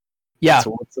 Yeah,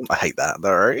 I hate that.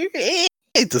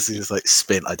 It does just like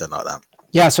spin. I don't like that.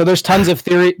 Yeah, so there's tons of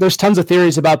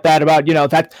theories about that. About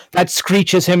that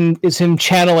screech is him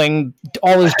channeling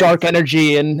all his dark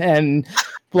energy and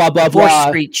blah blah blah. Force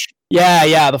screech.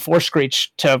 Yeah, the force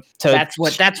screech to that's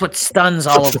what stuns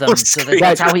all of them. So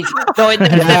that's how he. So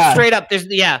that's straight up. There's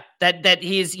that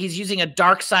he's using a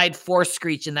dark side force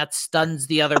screech, and that stuns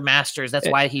the other masters. That's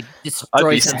why he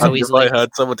destroys them so easily. I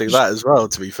heard someone do that as well.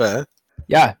 To be fair.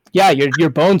 Yeah, your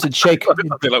bones would shake. I'd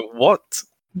be like, what?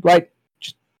 Right.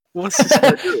 What's this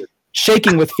guy doing?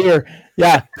 Shaking with fear.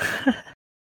 Yeah.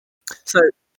 So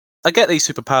I get these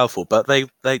super powerful, but they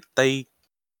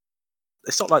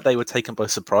it's not like they were taken by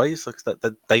surprise. Like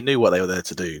they knew what they were there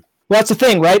to do. Well, that's the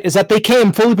thing, right? Is that they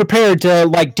came fully prepared to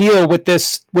like deal with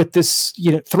this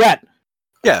threat.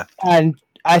 Yeah. And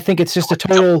I think it's just a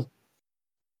total.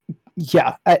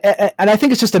 Yeah, and I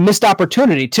think it's just a missed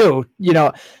opportunity too. You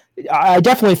know, I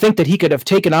definitely think that he could have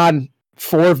taken on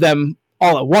 4 of them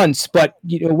all at once, but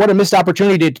what a missed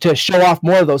opportunity to show off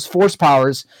more of those force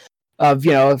powers of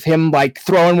him like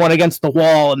throwing one against the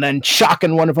wall and then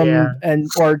shocking one of them,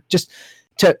 or just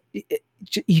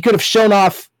he could have shown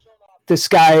off this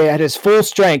guy at his full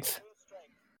strength,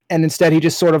 and instead he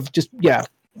just sort of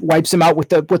wipes him out with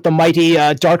the mighty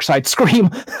dark side scream.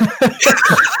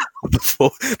 the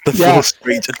force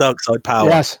screech of dark side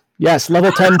power. Yes,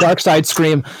 level 10 dark side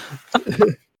scream.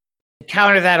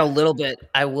 Counter that a little bit,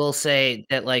 I will say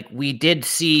that like we did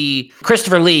see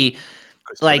Christopher Lee,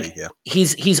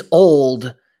 he's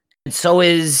old, and so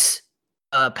is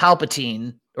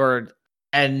Palpatine,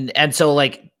 and so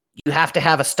like you have to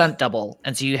have a stunt double,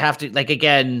 and so you have to like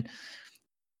again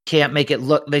can't make it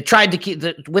look. They tried to keep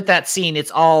with that scene.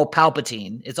 It's all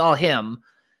Palpatine. It's all him,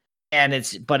 and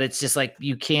it's just like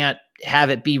you can't have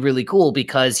it be really cool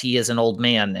because he is an old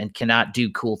man and cannot do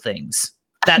cool things.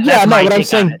 Yeah, that's no, my what I'm take on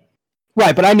saying. it.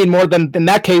 Right, but I mean more than in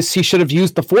that case, he should have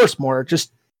used the Force more.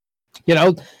 Just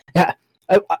yeah.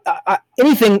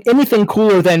 Anything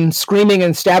cooler than screaming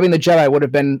and stabbing the Jedi would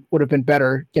have been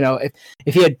better.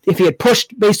 If he had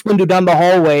pushed Mace Windu down the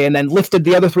hallway and then lifted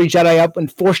the other 3 Jedi up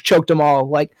and Force choked them all,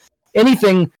 like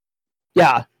anything.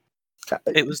 Yeah.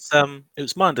 It was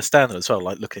my understanding as well.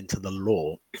 Like looking into the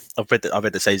lore, I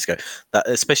read this ages ago that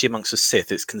especially amongst the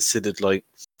Sith, it's considered like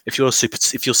if you're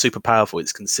super powerful,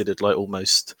 it's considered like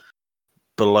almost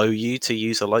below you to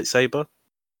use a lightsaber.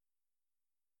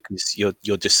 Because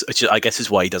you're just I guess is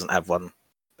why he doesn't have one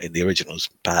in the originals,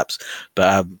 perhaps.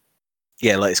 But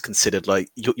yeah, like it's considered like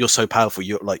you're so powerful,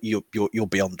 you're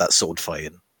beyond that sword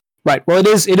fighting. Right. Well,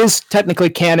 it is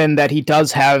technically canon that he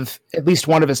does have at least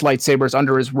one of his lightsabers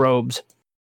under his robes.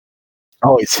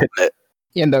 Oh, he's hidden it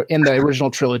in the original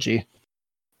trilogy.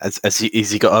 Has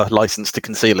he got a license to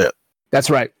conceal it? That's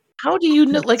right. How do you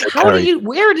know? Like,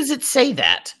 where does it say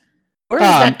that? Where is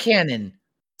that canon?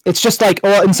 It's just like,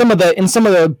 well, in some of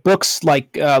the books,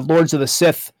 like Lords of the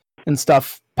Sith and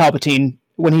stuff, Palpatine,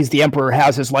 when he's the Emperor,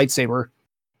 has his lightsaber.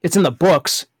 It's in the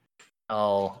books.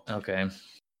 Oh, okay.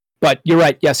 But you're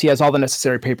right. Yes, he has all the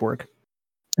necessary paperwork.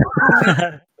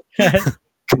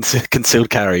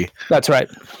 Concealed carry. That's right.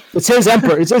 It's his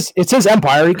emperor. It's his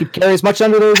empire. He could carry as much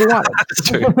under there as he wanted. That's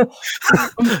true.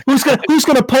 Who's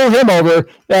gonna pull him over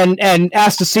and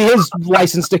ask to see his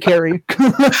license to carry?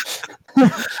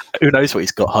 Who knows what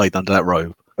he's got hiding under that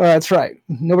robe? That's right.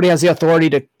 Nobody has the authority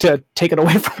to take it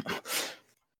away from him.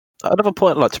 Another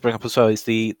point I'd like to bring up as well is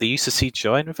the use of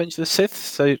CGI in Revenge of the Sith.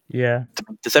 So yeah,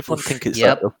 does everyone think it's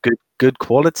like of good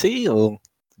quality or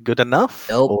good enough,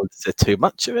 or is there too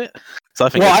much of it? So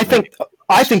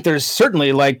I think there's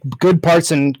certainly like good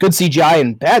parts and good CGI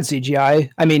and bad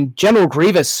CGI. I mean, General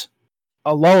Grievous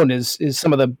alone is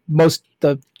some of the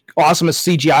awesomest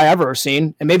CGI I've ever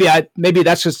seen, and maybe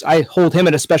that's just I hold him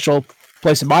in a special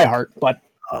place in my heart. But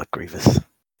Grievous,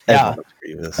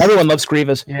 everyone loves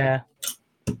Grievous. Yeah.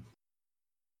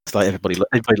 It's like everybody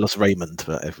loves Raymond,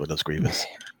 but everyone loves Grievous.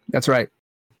 That's right.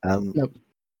 Yep.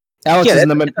 Alex is in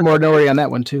the minority on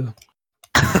that one too.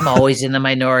 I'm always in the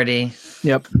minority.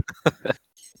 Yep.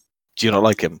 Do you not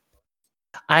like him?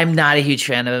 I'm not a huge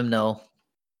fan of him. No.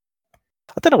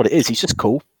 I don't know what it is. He's just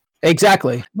cool.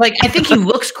 Exactly. Like I think he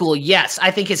looks cool. Yes, I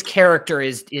think his character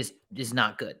is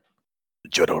not good.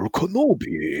 General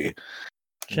Kenobi.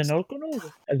 General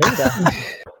Kenobi. I love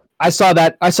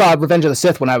that. I saw Revenge of the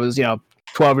Sith when I was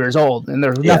 12 years old, and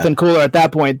there's nothing cooler at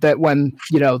that point that when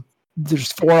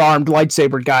there's 4-armed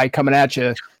lightsaber guy coming at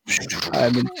you. I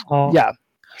mean, yeah.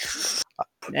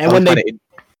 And when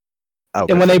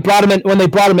they brought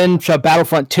him into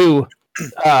Battlefront 2,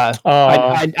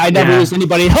 I never used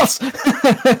anybody else.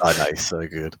 I know, he's so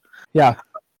good. Yeah.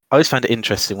 I always found it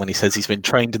interesting when he says he's been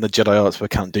trained in the Jedi arts by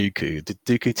Count Dooku. Did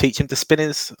Dooku teach him to spin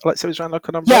his lightsabers around like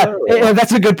an umbrella? Yeah,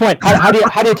 that's a good point. How do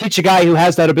you teach a guy who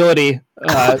has that ability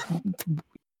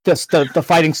the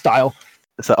fighting style?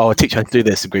 It's like, I teach you how to do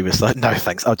this, and Grievous like, no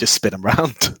thanks, I'll just spin him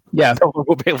around. Yeah.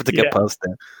 We'll be able to get past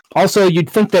it. Also, you'd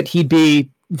think that he'd be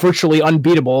virtually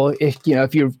unbeatable if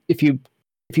you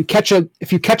catch a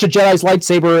Jedi's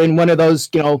lightsaber in one of those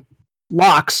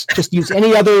locks. Just use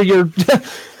any other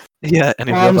and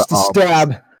arms to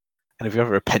stab. And if you have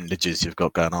other appendages you've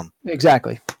got going on.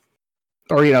 Exactly.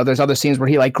 Or there's other scenes where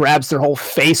he like grabs their whole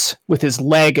face with his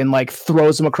leg and like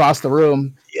throws them across the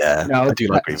room. Yeah, I do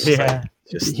like Grievous. Yeah.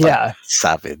 Just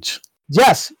savage.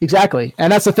 Yes, exactly.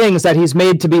 And that's the thing, is that he's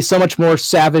made to be so much more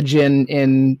savage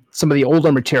in some of the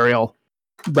older material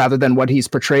rather than what he's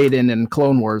portrayed in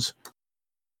Clone Wars.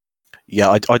 Yeah,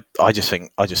 I just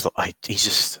thought he's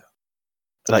just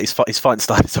like his fighting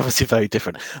style is obviously very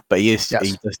different, but he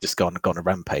does just gone a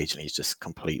rampage, and he's just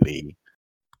completely.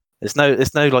 There's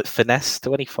no like finesse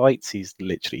to any fights. He's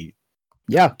literally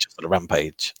just on a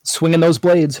rampage, swinging those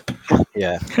blades.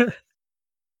 Yeah,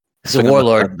 he's a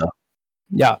warlord.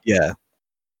 Yeah.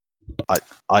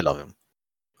 I love him.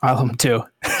 I love him too.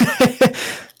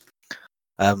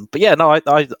 But yeah, no,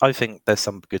 I think there's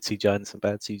some good CGI and some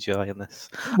bad CGI in this.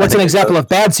 What's an example of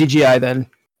bad CGI then?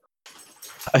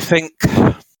 I think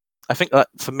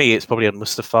for me it's probably on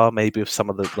Mustafar, maybe with some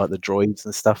of the droids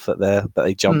and stuff that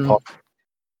they jump on.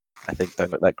 I think don't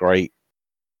look that great.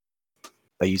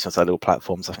 They use those little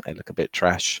platforms. I think they look a bit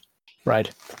trash.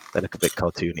 Right. They look a bit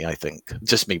cartoony. I think,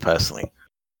 just me personally,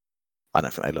 I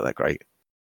don't think they look that great.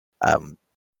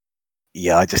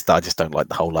 Yeah, I just don't like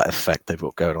the whole effect they've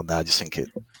got going on there. I just think it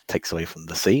takes away from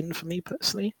the scene for me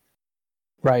personally.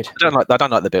 Right. I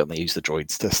don't like the bit when they use the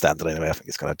droids to stand anyway. I think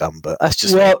it's kind of dumb, but that's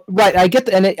just right. I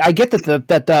get I get that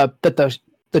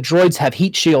the droids have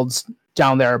heat shields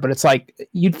down there, but it's like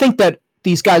you'd think that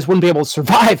these guys wouldn't be able to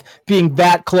survive being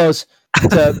that close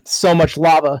to so much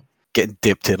lava. Getting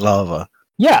dipped in lava.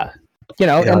 Yeah,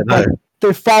 and like,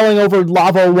 they're falling over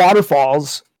lava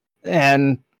waterfalls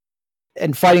and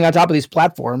fighting on top of these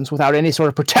platforms without any sort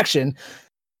of protection.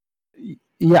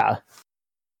 Yeah.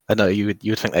 I know you would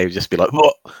think they would just be like,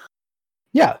 what?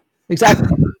 Yeah, exactly.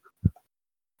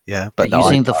 Yeah, but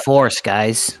using the Force,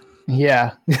 guys.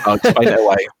 Yeah. I'll explain it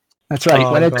away. That's right.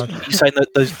 You saying that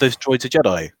those droids are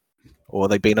Jedi, or are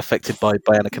they being affected by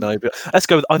Anakin Obi? Let's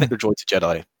go. I think the droids are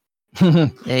Jedi.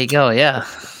 There you go. Yeah.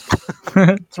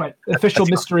 That's right. Official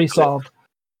mystery solved.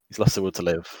 He's lost the will to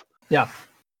live. Yeah.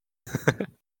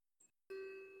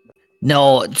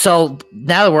 No, so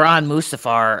now that we're on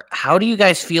Mustafar, how do you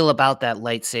guys feel about that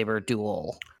lightsaber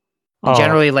duel?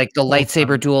 Generally, like the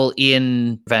lightsaber duel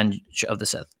in Revenge of the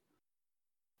Sith.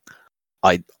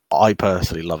 I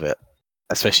personally love it,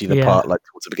 especially the part like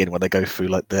towards the beginning when they go through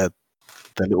like their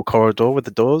little corridor with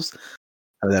the doors,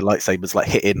 and their lightsabers like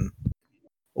hitting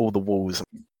all the walls.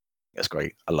 That's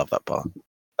great. I love that part.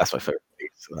 That's my favorite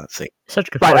piece of that scene. Such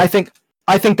good. Right. I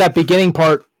think that beginning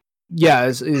part,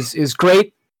 is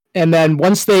great. And then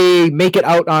once they make it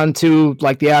out onto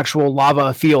like the actual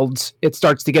lava fields, it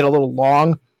starts to get a little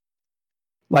long.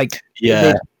 Like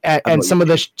and some of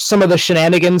the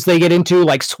shenanigans they get into,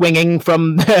 like swinging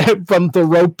from the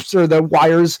ropes or the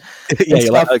wires. Yeah,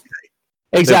 you're like, okay.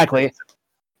 Exactly.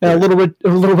 A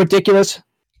little ridiculous.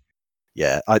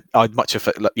 Yeah, I'd much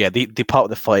prefer. The part of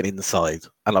the fight inside,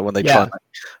 and like when they try and like,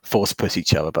 force push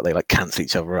each other, but they like cancel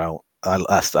each other out.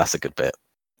 That's a good bit.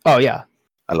 Oh yeah.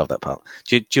 I love that part.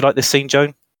 Do you like this scene,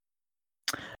 Joan?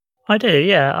 I do,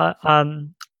 yeah.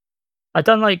 I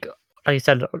don't like you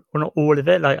said, not all of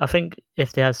it. Like I think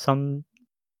if they had some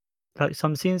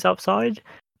scenes outside,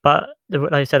 but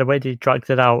like I said, the way they dragged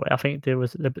it out, I think it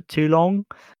was a little bit too long.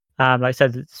 Like I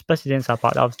said, especially the inside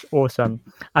part, that was awesome,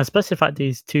 and especially the fact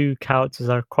these two characters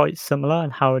are quite similar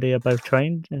and how they are both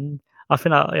trained, and I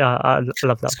think I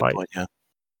love that fight. Point,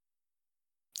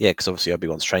 yeah, because obviously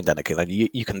Obi-Wan's trained Anakin, and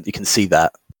you can see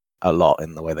that a lot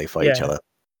in the way they fight each other.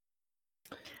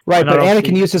 Right, but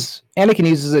Anakin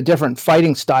uses a different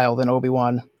fighting style than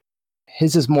Obi-Wan.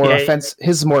 His is more His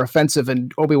is more offensive,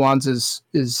 and Obi-Wan's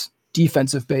is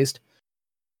defensive based.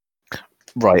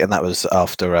 Right, and that was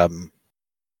after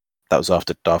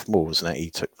Darth Maul, wasn't it?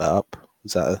 He took that up.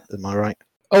 Am I right?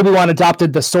 Obi-Wan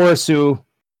adopted the Soresu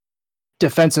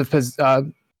defensive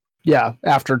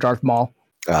after Darth Maul.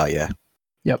 Oh yeah.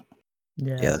 Yep.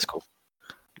 Yeah, that's cool.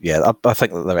 Yeah, I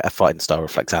think that their fighting style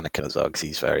reflects Anakin as well, because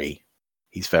he's very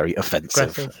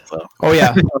offensive. So, oh yeah,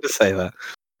 I want to say that.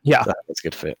 Yeah, that's a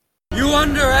good fit. You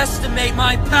underestimate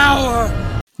my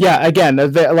power. Yeah, again,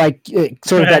 like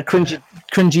sort of that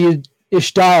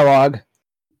cringy-ish dialogue.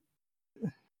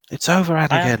 It's over,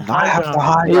 Anakin. I have the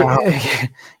high.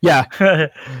 Yeah.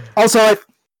 Also,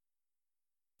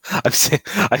 I've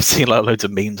seen like loads of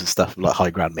memes and stuff, like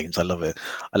high ground memes. I love it.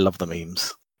 I love the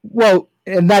memes. Well,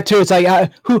 and that too. It's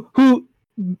like who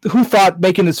thought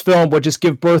making this film would just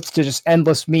give birth to just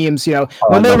endless memes?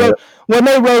 When they wrote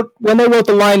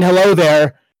the line "Hello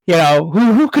there,"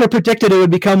 who could have predicted it would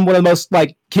become one of the most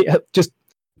like just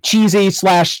cheesy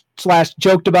 /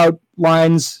 joked about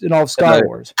lines in all of Star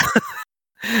Wars.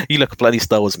 You look at any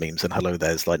Star Wars memes, and "Hello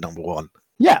there's" like number one.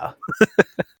 Yeah.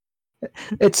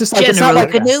 It's just like General it's not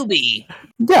like Kenobi.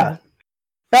 Yeah,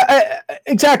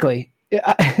 exactly.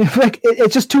 Like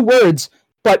it's just two words,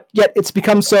 but yet it's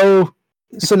become so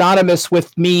synonymous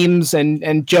with memes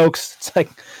and jokes. It's like,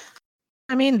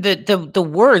 I mean, the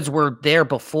words were there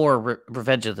before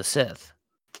Revenge of the Sith.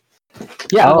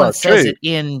 Yeah, it says it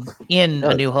in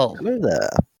A New Hope. Hello there.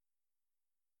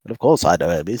 But of course, I know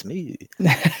it is me.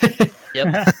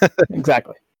 Yep,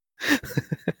 exactly.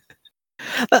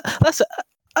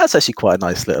 That's actually quite a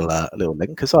nice little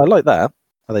link, because I like that.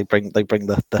 They bring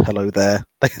the hello there.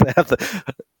 They have the.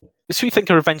 Should we think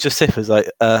of Revenge of the Sith as like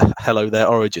hello there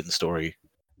origin story?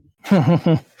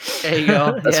 There you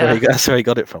go. That's where he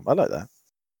got it from. I like that.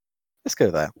 Let's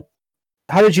go there.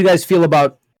 How did you guys feel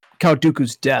about Count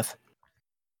Dooku's death?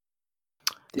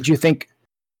 Did you think?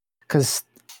 Because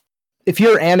if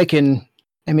you're Anakin,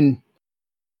 I mean,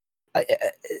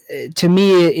 to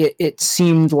me, it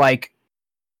seemed like,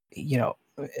 he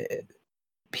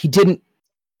didn't.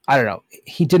 I don't know.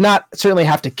 He did not certainly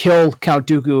have to kill Count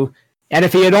Dooku, and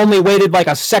if he had only waited like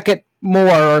a second more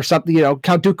or something,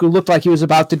 Count Dooku looked like he was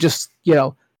about to just,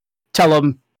 tell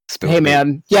him, "Hey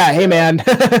man,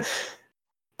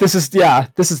 this is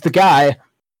the guy."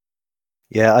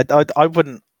 Yeah, I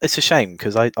wouldn't. It's a shame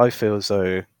because I feel as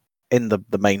though in the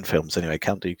main films anyway,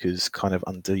 Count Dooku's kind of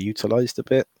underutilized a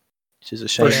bit, which is a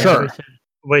shame. For sure.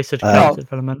 Wasted character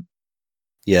development.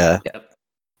 Yeah.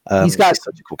 He's got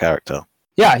such a cool character.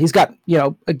 Yeah, he's got,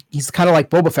 he's kind of like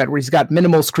Boba Fett, where he's got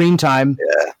minimal screen time,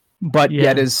 but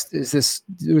yet is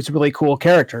a really cool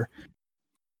character.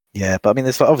 Yeah, but I mean,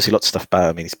 there's obviously lots of stuff about him.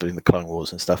 I mean, he's been in the Clone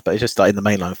Wars and stuff, but it's just like in the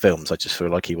mainline films, I just feel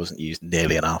like he wasn't used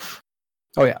nearly enough.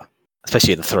 Oh yeah,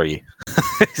 especially in the 3.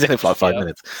 He's in it for like 5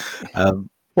 minutes.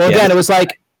 Well, again, it was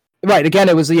like, right? Again,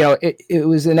 it was it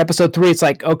was in Episode 3. It's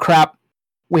like, oh crap,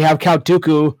 we have Count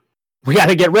Dooku. We got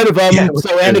to get rid of him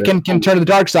so Anakin can turn to the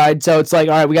dark side. So it's like,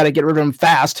 all right, we got to get rid of him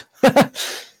fast.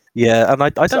 Yeah, and I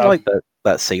don't like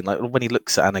that scene. Like when he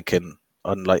looks at Anakin,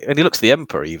 and he looks at the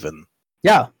Emperor even.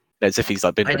 Yeah, as if he's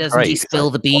like been. Why doesn't he spill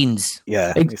the beans?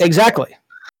 Yeah, exactly.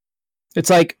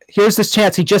 It's like, here's this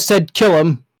chance. He just said kill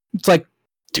him. It's like,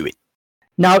 do it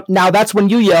now. That's when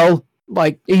you yell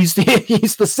like he's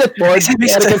the Sith Lord.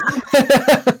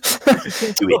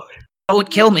 Do it. Don't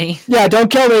kill me. Yeah,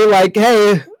 don't kill me. Like,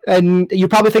 hey, and you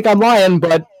probably think I'm lying,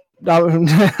 but I'm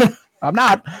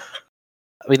not.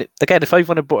 I mean, again, if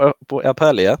Obi-Wan had brought it up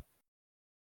earlier,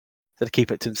 to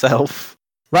keep it to himself.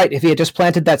 Right. If he had just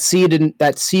planted that seed in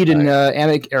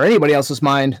Anakin or anybody else's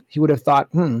mind, he would have thought,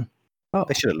 Oh.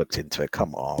 They should have looked into it.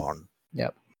 Come on.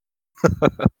 Yep.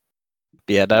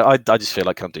 Yeah, no, I just feel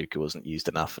like Count Dooku wasn't used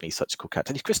enough, and he's such a cool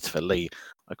character. And he's Christopher Lee.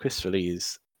 Christopher Lee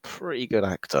is a pretty good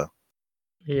actor.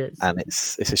 He is. And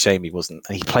it's a shame he wasn't.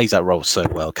 And he plays that role so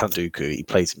well. Count Dooku, he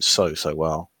plays him so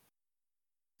well.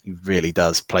 He really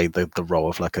does play the role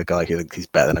of like a guy who thinks he's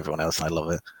better than everyone else, and I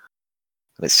love it.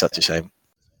 And it's such a shame.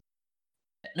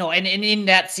 No, and in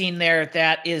that scene there,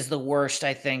 that is the worst,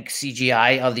 I think,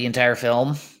 CGI of the entire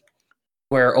film,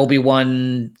 where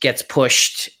Obi-Wan gets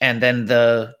pushed and then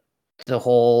the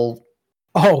whole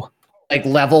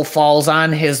level falls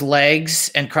on his legs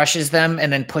and crushes them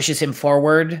and then pushes him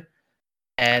forward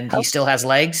and he still has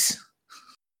legs.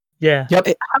 Yeah. Yep.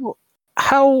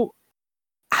 How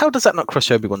does that not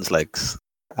crush Obi-Wan's legs?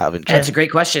 Out of interest. That's a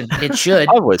great question. It should.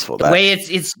 I always thought that. The way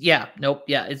it's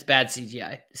bad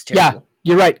CGI. It's terrible. Yeah,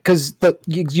 you're right, because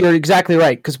you're exactly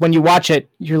right. Because when you watch it,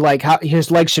 you're like, his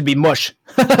legs should be mush.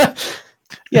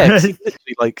 Yeah, he's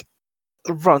literally like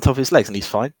right on top of his legs, and he's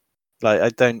fine.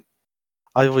 Like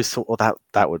I always thought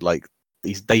that would like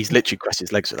he's literally crushed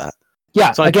his legs with that.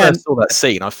 Yeah. So again, I saw that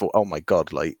scene. I thought, oh my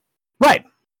god, like right.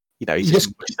 He's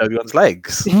just pushed Obi-Wan's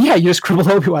legs. Yeah, you just crippled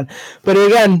Obi-Wan. But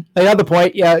again, another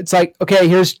point, yeah, it's like, okay,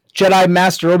 here's Jedi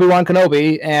Master Obi-Wan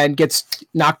Kenobi and gets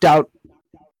knocked out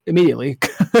immediately.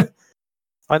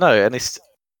 I know, and it's.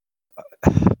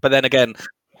 But then again,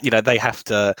 they have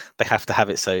to have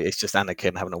it so it's just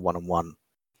Anakin having a one-on-one.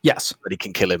 Yes, but he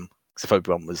can kill him. Because if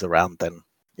Obi-Wan was around, then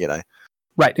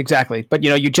Right, exactly. But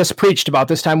you just preached about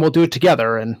this time we'll do it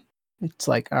together, and it's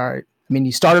like, all right. I mean,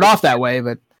 you started off that way,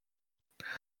 but.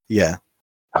 Yeah,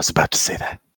 I was about to say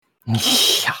that.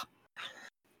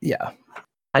 Yeah.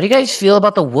 How do you guys feel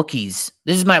about the Wookiees?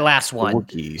 This is my last one.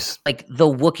 Wookiees. Like the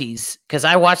Wookiees, because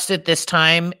I watched it this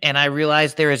time and I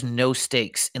realized there is no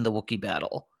stakes in the Wookiee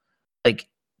battle. Like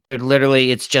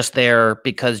literally, it's just there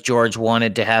because George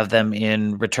wanted to have them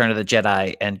in Return of the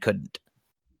Jedi and couldn't.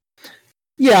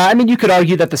 Yeah, I mean, you could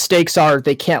argue that the stakes are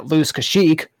they can't lose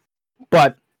Kashyyyk,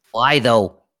 but why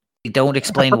though? They don't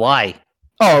explain why.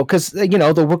 Oh, because the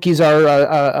Wookiees are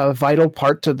a vital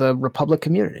part to the Republic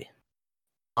community.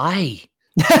 Why?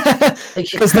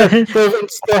 Because they're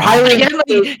highly.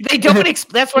 They don't.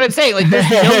 That's what I'm saying. Like there's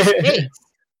no stakes.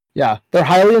 Yeah, they're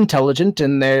highly intelligent,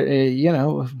 and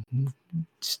they're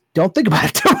don't think about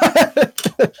it too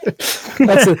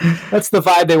much. That's the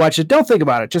vibe they want you. Don't think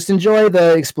about it. Just enjoy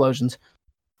the explosions.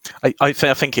 I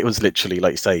think it was literally,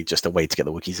 like you say, just a way to get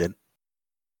the Wookiees in,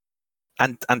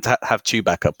 and to have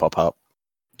Chewbacca pop up.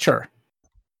 Sure.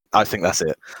 I think that's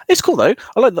it. It's cool though.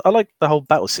 I like the whole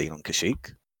battle scene on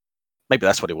Kashyyyk. Maybe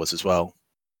that's what it was as well.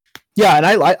 Yeah, and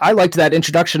I liked that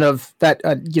introduction of that.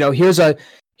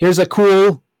 Here's a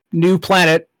cool new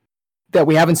planet that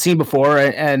we haven't seen before,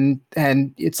 and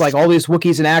it's like all these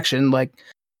Wookiees in action. Like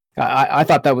I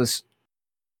thought that was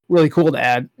really cool to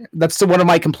add. That's one of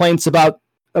my complaints about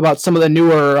some of the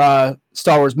newer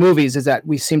Star Wars movies is that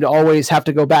we seem to always have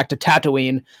to go back to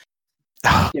Tatooine.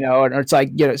 Or it's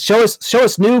like, show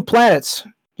us new planets,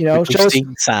 show us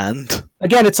sand.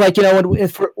 Again, it's like,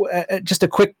 just a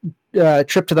quick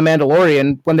trip to the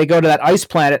Mandalorian when they go to that ice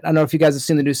planet. I don't know if you guys have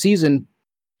seen the new season,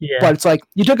 but it's like,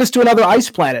 you took us to another ice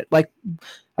planet. Like,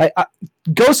 I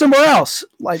go somewhere else.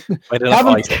 Like, have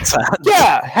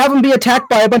them be attacked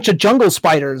by a bunch of jungle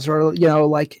spiders or,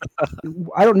 like,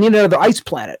 I don't need another ice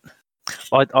planet.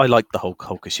 I like the whole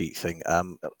Kashyyyk thing.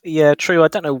 Yeah, true. I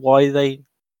don't know why they.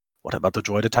 What about the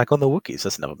droid attack on the Wookiees?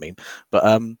 That's another meme.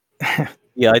 But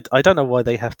yeah, I don't know why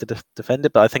they have to defend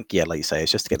it. But I think, yeah, like you say,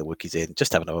 it's just to get the Wookiees in,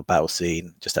 just have another battle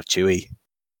scene, just have Chewie.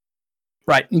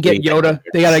 Right, and get Yoda.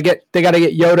 They gotta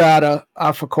get Yoda out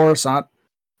of Coruscant.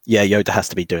 Yeah, Yoda has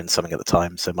to be doing something at the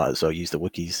time, so might as well use the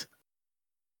Wookiees.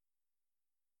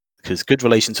 Because good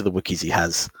relation to the Wookiees he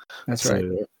has. That's right.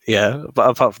 Yeah, but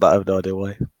apart from that, I have no idea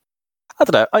why. I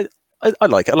don't know. I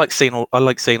like it. I like seeing all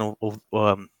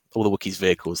the Wookiees'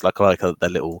 vehicles. I like their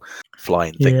little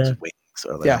flying things, with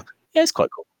wings. Yeah, it's quite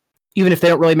cool. Even if they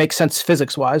don't really make sense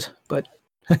physics wise, but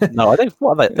no, I don't.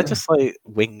 What are they? They're just like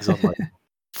wings on like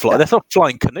fly. They're not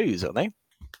flying canoes, aren't they?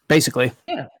 Basically.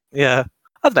 Yeah.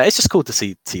 I don't know. It's just cool to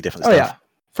see different stuff. Oh yeah,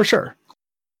 for sure.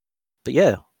 But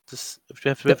yeah, do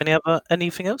you have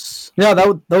anything else?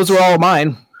 Yeah, those were all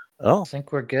mine. Oh, I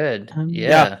think we're good.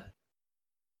 Yeah.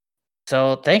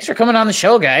 So thanks for coming on the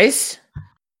show, guys.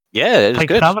 Yeah, it was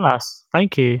Thanks good. for having us.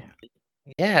 Thank you.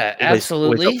 Yeah,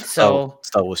 absolutely. So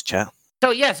Star Wars chat.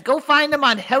 So yes, go find them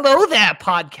on Hello There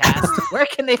podcast. Where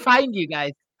can they find you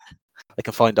guys? They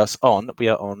can find us we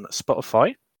are on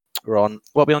Spotify. We're on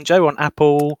Joe? We're on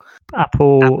Apple,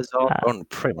 Amazon, on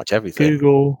pretty much everything.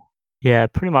 Google. Yeah,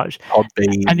 pretty much.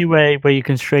 Podbean. Anywhere where you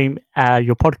can stream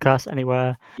your podcast,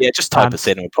 anywhere. Yeah, just type us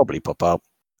in and it'll probably pop up.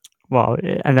 Well,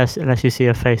 unless you see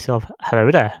a face of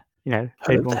hello there,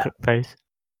 maybe one quick face.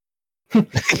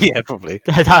 Yeah, probably.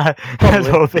 That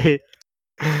will be.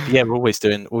 Yeah, we're always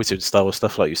doing Star Wars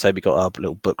stuff, like you said. We got our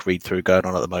little book read through going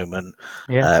on at the moment.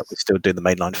 Yeah, we're still doing the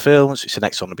mainline films. So the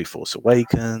next one will be Force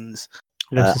Awakens.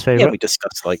 Yeah, we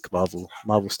discussed like Marvel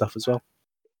stuff as well,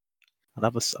 and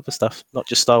other stuff, not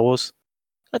just Star Wars.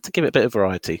 Like to give it a bit of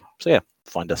variety. So yeah,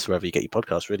 find us wherever you get your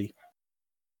podcasts. Really.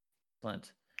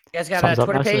 Excellent. You guys got a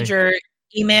Twitter page or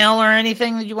email or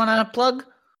anything that you want to plug?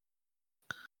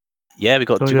 Yeah, we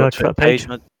got a Twitter page. Do you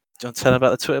want to tell them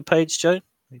about the Twitter page, Joe?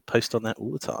 We post on that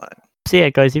all the time. So yeah,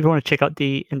 guys, if you want to check out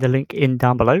the link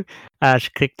down below,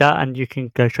 just click that and you can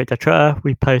go straight to Twitter.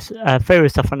 We post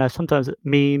various stuff on there. Sometimes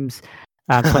memes,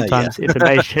 sometimes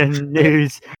information,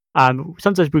 news.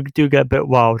 Sometimes we do get a bit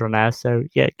wild on there. So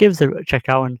yeah, give us a check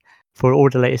out and for all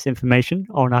the latest information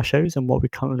on our shows and what we're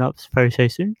coming up very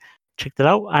soon. Check that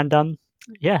out and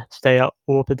stay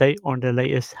all up to date on the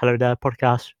latest Hello There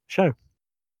podcast show.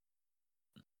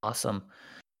 Awesome.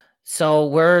 So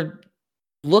we're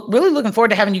really looking forward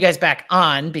to having you guys back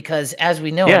on because, as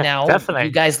we know now, definitely.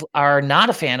 You guys are not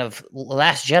a fan of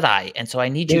Last Jedi, and so I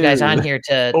need you guys on here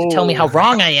to tell me how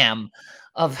wrong I am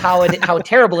of how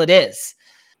terrible it is.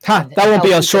 That won't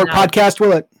be a short podcast,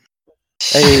 will it?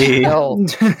 Hey. No.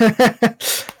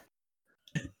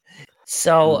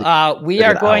 So we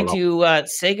are going to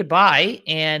say goodbye,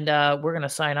 and we're going to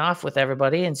sign off with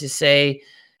everybody and just say,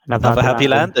 have a happy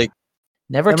landing.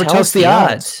 Never tell us the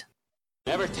odds.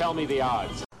 Never tell me the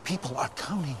odds. People are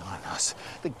counting on us.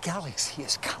 The galaxy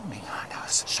is counting on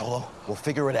us. Solo, we'll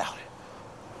figure it out.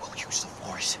 We'll use the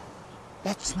Force.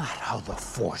 That's not how the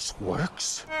Force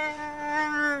works.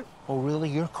 Oh, really?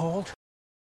 You're cold?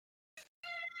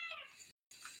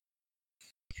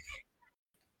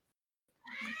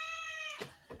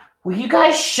 Will you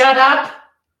guys shut up?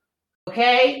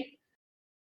 Okay?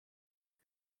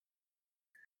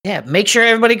 Yeah, make sure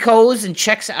everybody goes and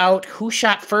checks out Who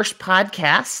Shot First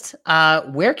podcast.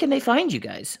 Where can they find you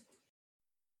guys?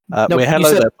 We're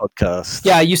Hello There podcast.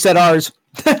 Yeah, you said ours.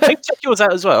 Check yours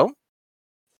out as well.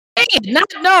 Hey, not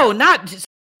just,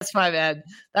 that's my bad.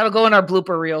 That'll go in our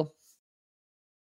blooper reel.